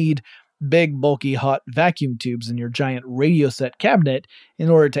didn't need big, bulky, hot vacuum tubes in your giant radio set cabinet in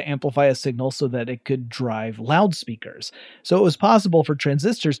order to amplify a signal so that it could drive loudspeakers. So it was possible for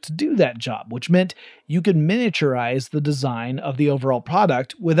transistors to do that job, which meant you could miniaturize the design of the overall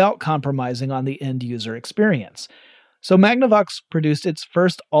product without compromising on the end user experience. So Magnavox produced its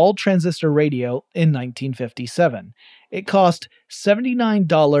first all-transistor radio in 1957. It cost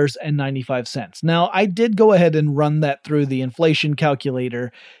 $79.95. Now, I did go ahead and run that through the inflation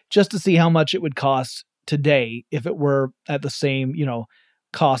calculator just to see how much it would cost today if it were at the same,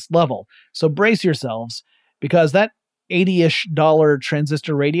 cost level. So brace yourselves, because that $80-ish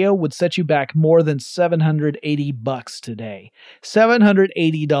transistor radio would set you back more than $780 today.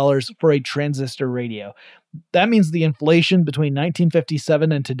 $780 for a transistor radio. That means the inflation between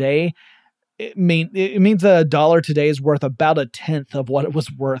 1957 and today, it means that $1 today is worth about a tenth of what it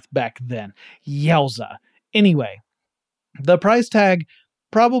was worth back then. Yowza. Anyway, the price tag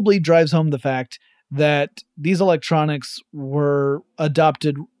probably drives home the fact that these electronics were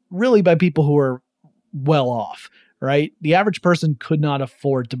adopted really by people who were well off, right? The average person could not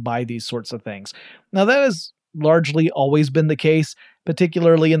afford to buy these sorts of things. Now, that has largely always been the case,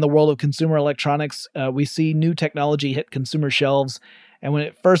 particularly in the world of consumer electronics. We see new technology hit consumer shelves, and when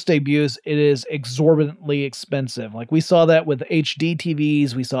it first debuts, it is exorbitantly expensive. Like we saw that with HD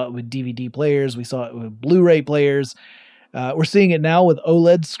TVs, we saw it with DVD players, we saw it with Blu-ray players. We're seeing it now with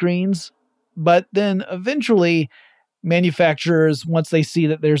OLED screens, but then eventually manufacturers, once they see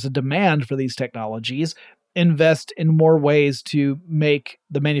that there's a demand for these technologies, invest in more ways to make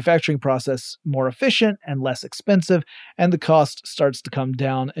the manufacturing process more efficient and less expensive, and the cost starts to come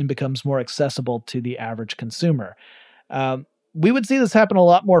down and becomes more accessible to the average consumer. We would see this happen a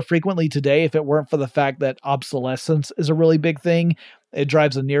lot more frequently today if it weren't for the fact that obsolescence is a really big thing. It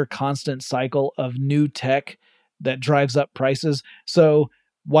drives a near constant cycle of new tech that drives up prices. So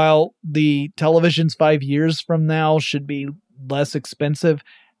while the televisions 5 years from now should be less expensive,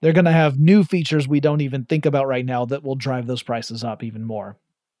 they're going to have new features we don't even think about right now that will drive those prices up even more.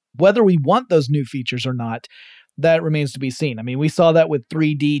 Whether we want those new features or not, that remains to be seen. I mean, we saw that with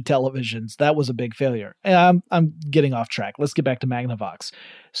 3D televisions. That was a big failure. And I'm getting off track. Let's get back to Magnavox.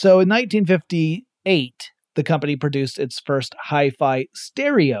 So in 1958, the company produced its first hi-fi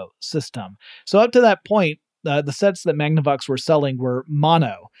stereo system. So up to that point, the sets that Magnavox were selling were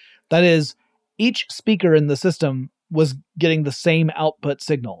mono. That is, each speaker in the system was getting the same output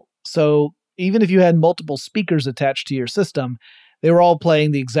signal. So even if you had multiple speakers attached to your system, they were all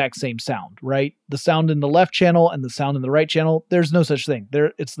playing the exact same sound, right? The sound in the left channel and the sound in the right channel, there's no such thing.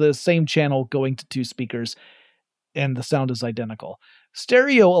 It's the same channel going to two speakers, and the sound is identical.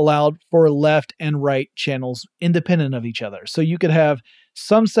 Stereo allowed for left and right channels independent of each other. So you could have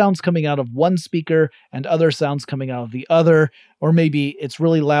some sounds coming out of one speaker and other sounds coming out of the other, or maybe it's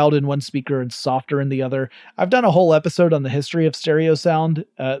really loud in one speaker and softer in the other. I've done a whole episode on the history of stereo sound.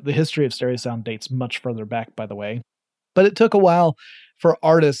 The history of stereo sound dates much further back, by the way. But it took a while for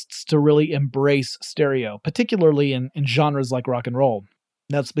artists to really embrace stereo, particularly in genres like rock and roll.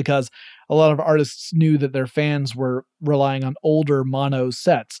 That's because a lot of artists knew that their fans were relying on older mono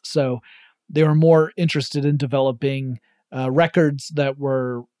sets, so they were more interested in developing records that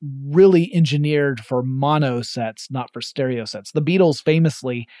were really engineered for mono sets, not for stereo sets. The Beatles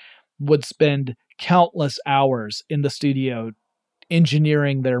famously would spend countless hours in the studio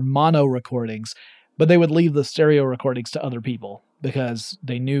engineering their mono recordings, but they would leave the stereo recordings to other people because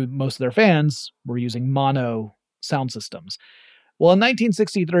they knew most of their fans were using mono sound systems. Well, in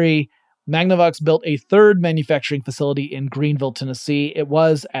 1963, Magnavox built a third manufacturing facility in Greenville, Tennessee. It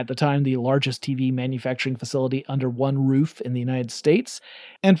was, at the time, the largest TV manufacturing facility under one roof in the United States.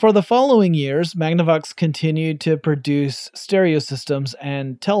 And for the following years, Magnavox continued to produce stereo systems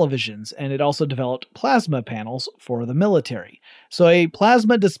and televisions, and it also developed plasma panels for the military. So a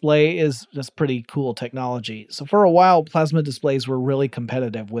plasma display is just pretty cool technology. So for a while, plasma displays were really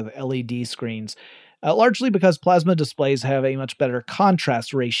competitive with LED screens, largely because plasma displays have a much better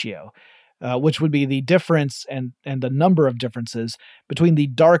contrast ratio, which would be the difference and the number of differences between the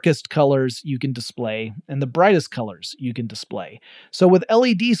darkest colors you can display and the brightest colors you can display. So with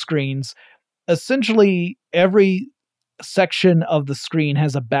LED screens, essentially every section of the screen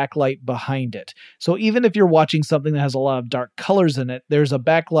has a backlight behind it. So even if you're watching something that has a lot of dark colors in it, there's a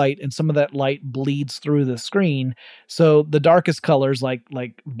backlight and some of that light bleeds through the screen. So the darkest colors like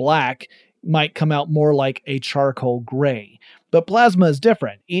black might come out more like a charcoal gray. But plasma is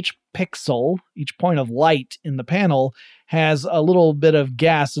different. Each pixel, each point of light in the panel has a little bit of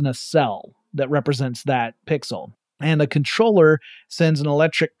gas in a cell that represents that pixel. And a controller sends an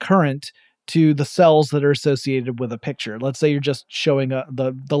electric current to the cells that are associated with a picture. Let's say you're just showing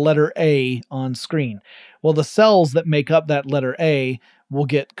the letter A on screen. Well, the cells that make up that letter A will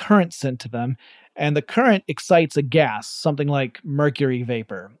get current sent to them, and the current excites a gas, something like mercury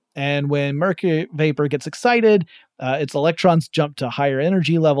vapor. And when mercury vapor gets excited, its electrons jump to higher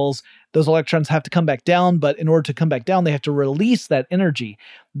energy levels. Those electrons have to come back down, but in order to come back down, they have to release that energy.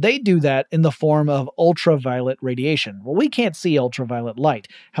 They do that in the form of ultraviolet radiation. Well, we can't see ultraviolet light.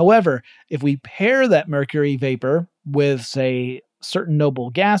 However, if we pair that mercury vapor with, say, certain noble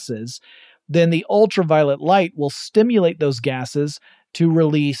gases, then the ultraviolet light will stimulate those gases to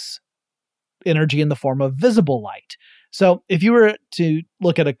release energy in the form of visible light. So if you were to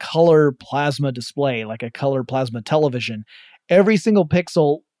look at a color plasma display, like a color plasma television, every single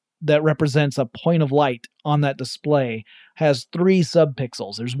pixel that represents a point of light on that display has 3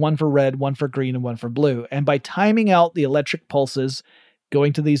 subpixels. There's one for red, one for green, and one for blue. And by timing out the electric pulses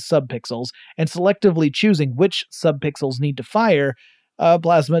going to these subpixels and selectively choosing which subpixels need to fire, a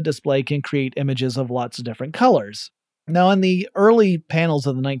plasma display can create images of lots of different colors. Now, in the early panels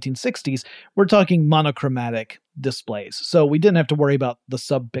of the 1960s, we're talking monochromatic displays, so we didn't have to worry about the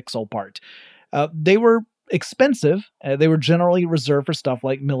subpixel part. They were expensive. They were generally reserved for stuff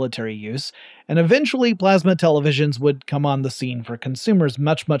like military use, and eventually plasma televisions would come on the scene for consumers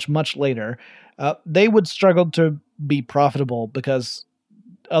much, much, much later. They would struggle to be profitable because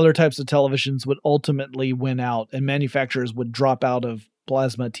other types of televisions would ultimately win out, and manufacturers would drop out of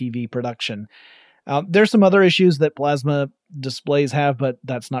plasma TV production. There's some other issues that plasma displays have, but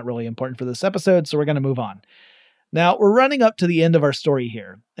that's not really important for this episode, so we're going to move on. Now, we're running up to the end of our story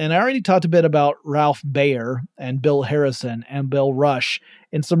here, and I already talked a bit about Ralph Baer and Bill Harrison and Bill Rush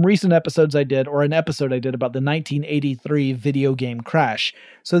in some recent episodes I did, or an episode I did about the 1983 video game crash.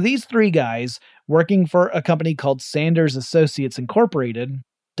 So these 3 guys, working for a company called Sanders Associates Incorporated,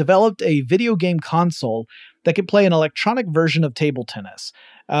 developed a video game console that could play an electronic version of table tennis.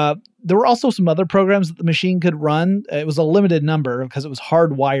 There were also some other programs that the machine could run. It was a limited number because it was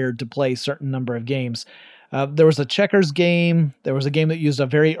hardwired to play a certain number of games. There was a checkers game. There was a game that used a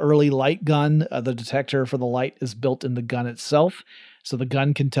very early light gun. The detector for the light is built in the gun itself, so the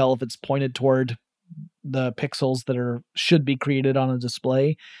gun can tell if it's pointed toward the pixels that should be created on a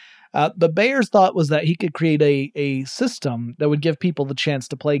display. But Bayer's thought was that he could create a system that would give people the chance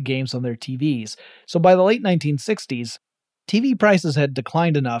to play games on their TVs. So by the late 1960s, TV prices had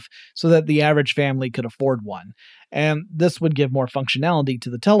declined enough so that the average family could afford one, and this would give more functionality to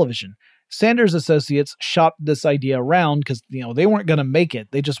the television. Sanders Associates shopped this idea around because they weren't going to make it.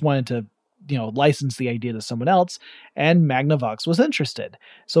 They just wanted to license the idea to someone else, and Magnavox was interested.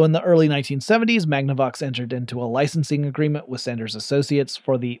 So in the early 1970s, Magnavox entered into a licensing agreement with Sanders Associates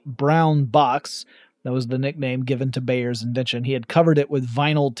for the Brown Box. That was the nickname given to Bayer's invention. He had covered it with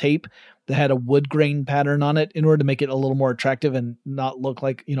vinyl tape that had a wood grain pattern on it in order to make it a little more attractive and not look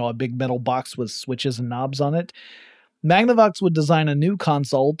like, a big metal box with switches and knobs on it. Magnavox would design a new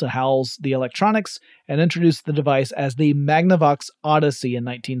console to house the electronics and introduce the device as the Magnavox Odyssey in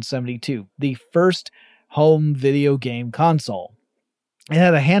 1972, the first home video game console. It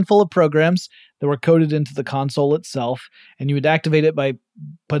had a handful of programs that were coded into the console itself, and you would activate it by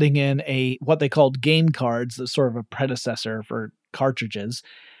putting in what they called game cards, that's sort of a predecessor for cartridges.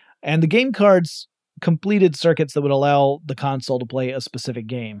 And the game cards completed circuits that would allow the console to play a specific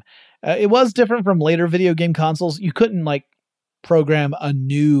game. It was different from later video game consoles. You couldn't program a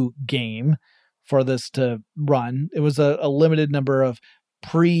new game for this to run. It was a limited number of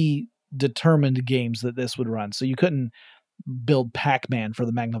predetermined games that this would run. So you couldn't build Pac-Man for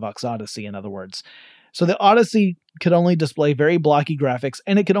the Magnavox Odyssey, in other words. So the Odyssey could only display very blocky graphics,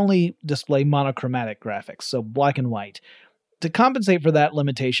 and it could only display monochromatic graphics, so black and white. To compensate for that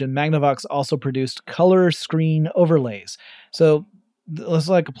limitation, Magnavox also produced color screen overlays. So it was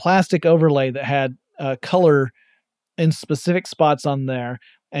like a plastic overlay that had color in specific spots on there,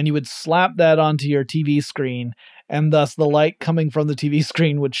 and you would slap that onto your TV screen, and thus the light coming from the TV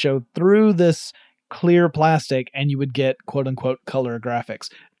screen would show through this clear plastic, and you would get quote-unquote color graphics.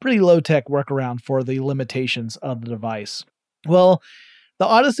 Pretty low-tech workaround for the limitations of the device. Well, the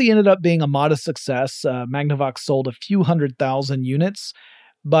Odyssey ended up being a modest success. Magnavox sold a few 100,000 units,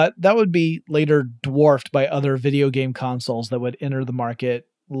 but that would be later dwarfed by other video game consoles that would enter the market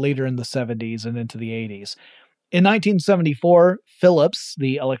later in the 70s and into the 80s. In 1974, Philips,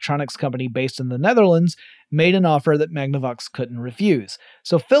 the electronics company based in the Netherlands, made an offer that Magnavox couldn't refuse.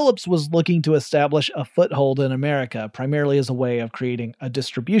 So Philips was looking to establish a foothold in America, primarily as a way of creating a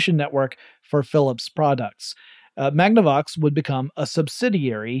distribution network for Philips products. Magnavox would become a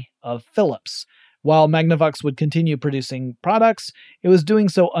subsidiary of Philips. While Magnavox would continue producing products, it was doing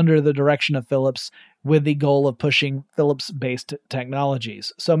so under the direction of Philips with the goal of pushing Philips-based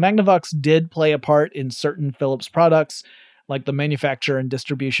technologies. So Magnavox did play a part in certain Philips products, like the manufacture and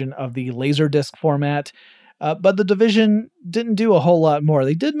distribution of the Laserdisc format, but the division didn't do a whole lot more.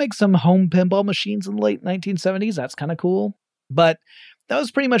 They did make some home pinball machines in the late 1970s. That's kind of cool. But that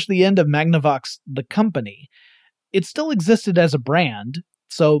was pretty much the end of Magnavox, the company. It still existed as a brand,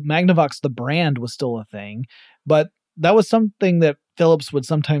 so Magnavox, the brand, was still a thing, but that was something that Philips would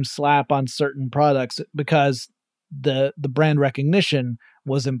sometimes slap on certain products because the brand recognition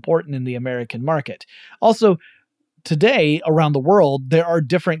was important in the American market. Also, today, around the world, there are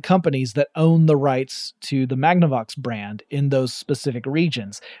different companies that own the rights to the Magnavox brand in those specific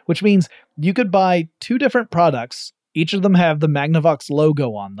regions, which means you could buy two different products. Each of them have the Magnavox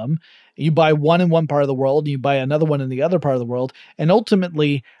logo on them. You buy one in one part of the world, and you buy another one in the other part of the world, and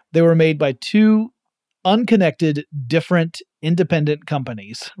ultimately, they were made by two unconnected, different, independent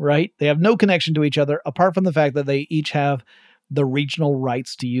companies, right? They have no connection to each other, apart from the fact that they each have the regional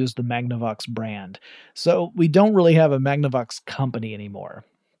rights to use the Magnavox brand. So we don't really have a Magnavox company anymore.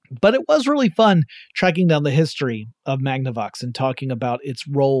 But it was really fun tracking down the history of Magnavox and talking about its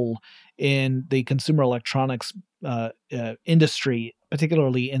role in the consumer electronics industry,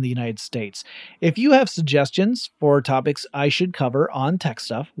 particularly in the United States. If you have suggestions for topics I should cover on Tech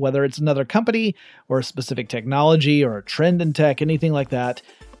Stuff, whether it's another company or a specific technology or a trend in tech, anything like that,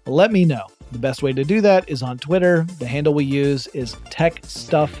 let me know. The best way to do that is on Twitter. The handle we use is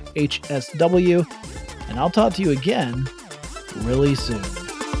TechStuffHSW, and I'll talk to you again really soon.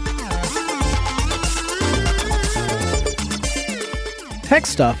 Tech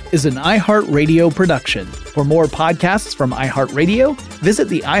Stuff is an iHeartRadio production. For more podcasts from iHeartRadio, visit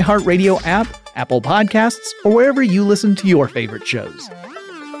the iHeartRadio app, Apple Podcasts, or wherever you listen to your favorite shows.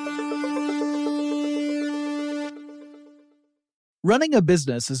 Running a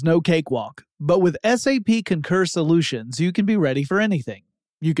business is no cakewalk, but with SAP Concur Solutions, you can be ready for anything.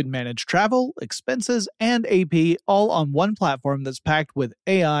 You can manage travel, expenses, and AP all on one platform that's packed with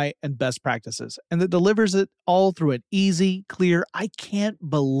AI and best practices, and that delivers it all through an easy, clear, I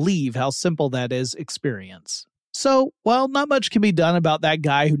can't believe how simple that is experience. So, while not much can be done about that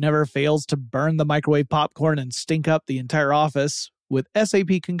guy who never fails to burn the microwave popcorn and stink up the entire office, with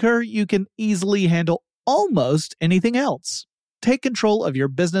SAP Concur, you can easily handle almost anything else. Take control of your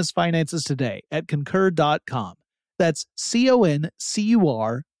business finances today at Concur.com. That's CONCUR.com.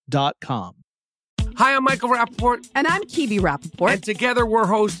 Hi, I'm Michael Rappaport. And I'm Kibi Rappaport. And together we're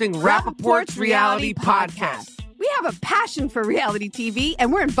hosting Rappaport's Reality Podcast. We have a passion for reality TV,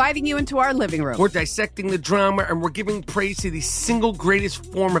 and we're inviting you into our living room. We're dissecting the drama, and we're giving praise to the single greatest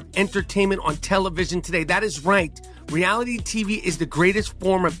form of entertainment on television today. That is right. Reality TV is the greatest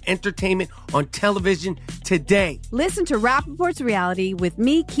form of entertainment on television today. Listen to Rappaport's Reality with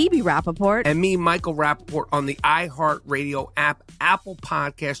me, Kibi Rappaport. And me, Michael Rappaport, on the iHeartRadio app, Apple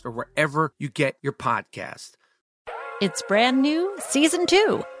Podcast, or wherever you get your podcast. It's brand new, Season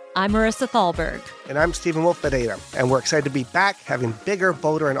 2. I'm Marissa Thalberg. And I'm Stephen Wolf-Bedeta. And we're excited to be back having bigger,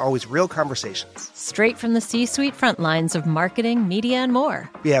 bolder, and always real conversations. Straight from the C-suite front lines of marketing, media, and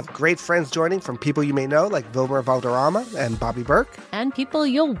more. We have great friends joining from people you may know, like Wilmer Valderrama and Bobby Burke. And people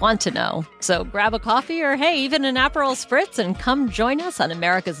you'll want to know. So grab a coffee or, hey, even an Aperol Spritz and come join us on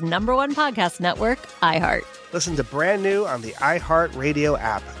America's #1 podcast network, iHeart. Listen to brand new on the iHeartRadio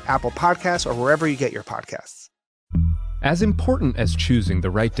app, Apple Podcasts, or wherever you get your podcasts. As important as choosing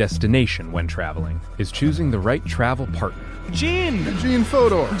the right destination when traveling is choosing the right travel partner. Gene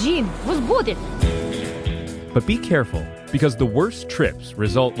Fodor. Gene, was будет. But be careful. Because the worst trips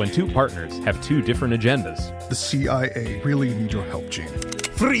result when two partners have two different agendas. The CIA really need your help, Gene.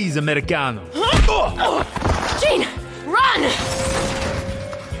 Freeze, Americano! Gene, run!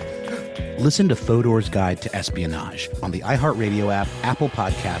 Listen to Fodor's Guide to Espionage on the iHeartRadio app, Apple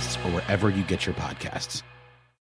Podcasts, or wherever you get your podcasts.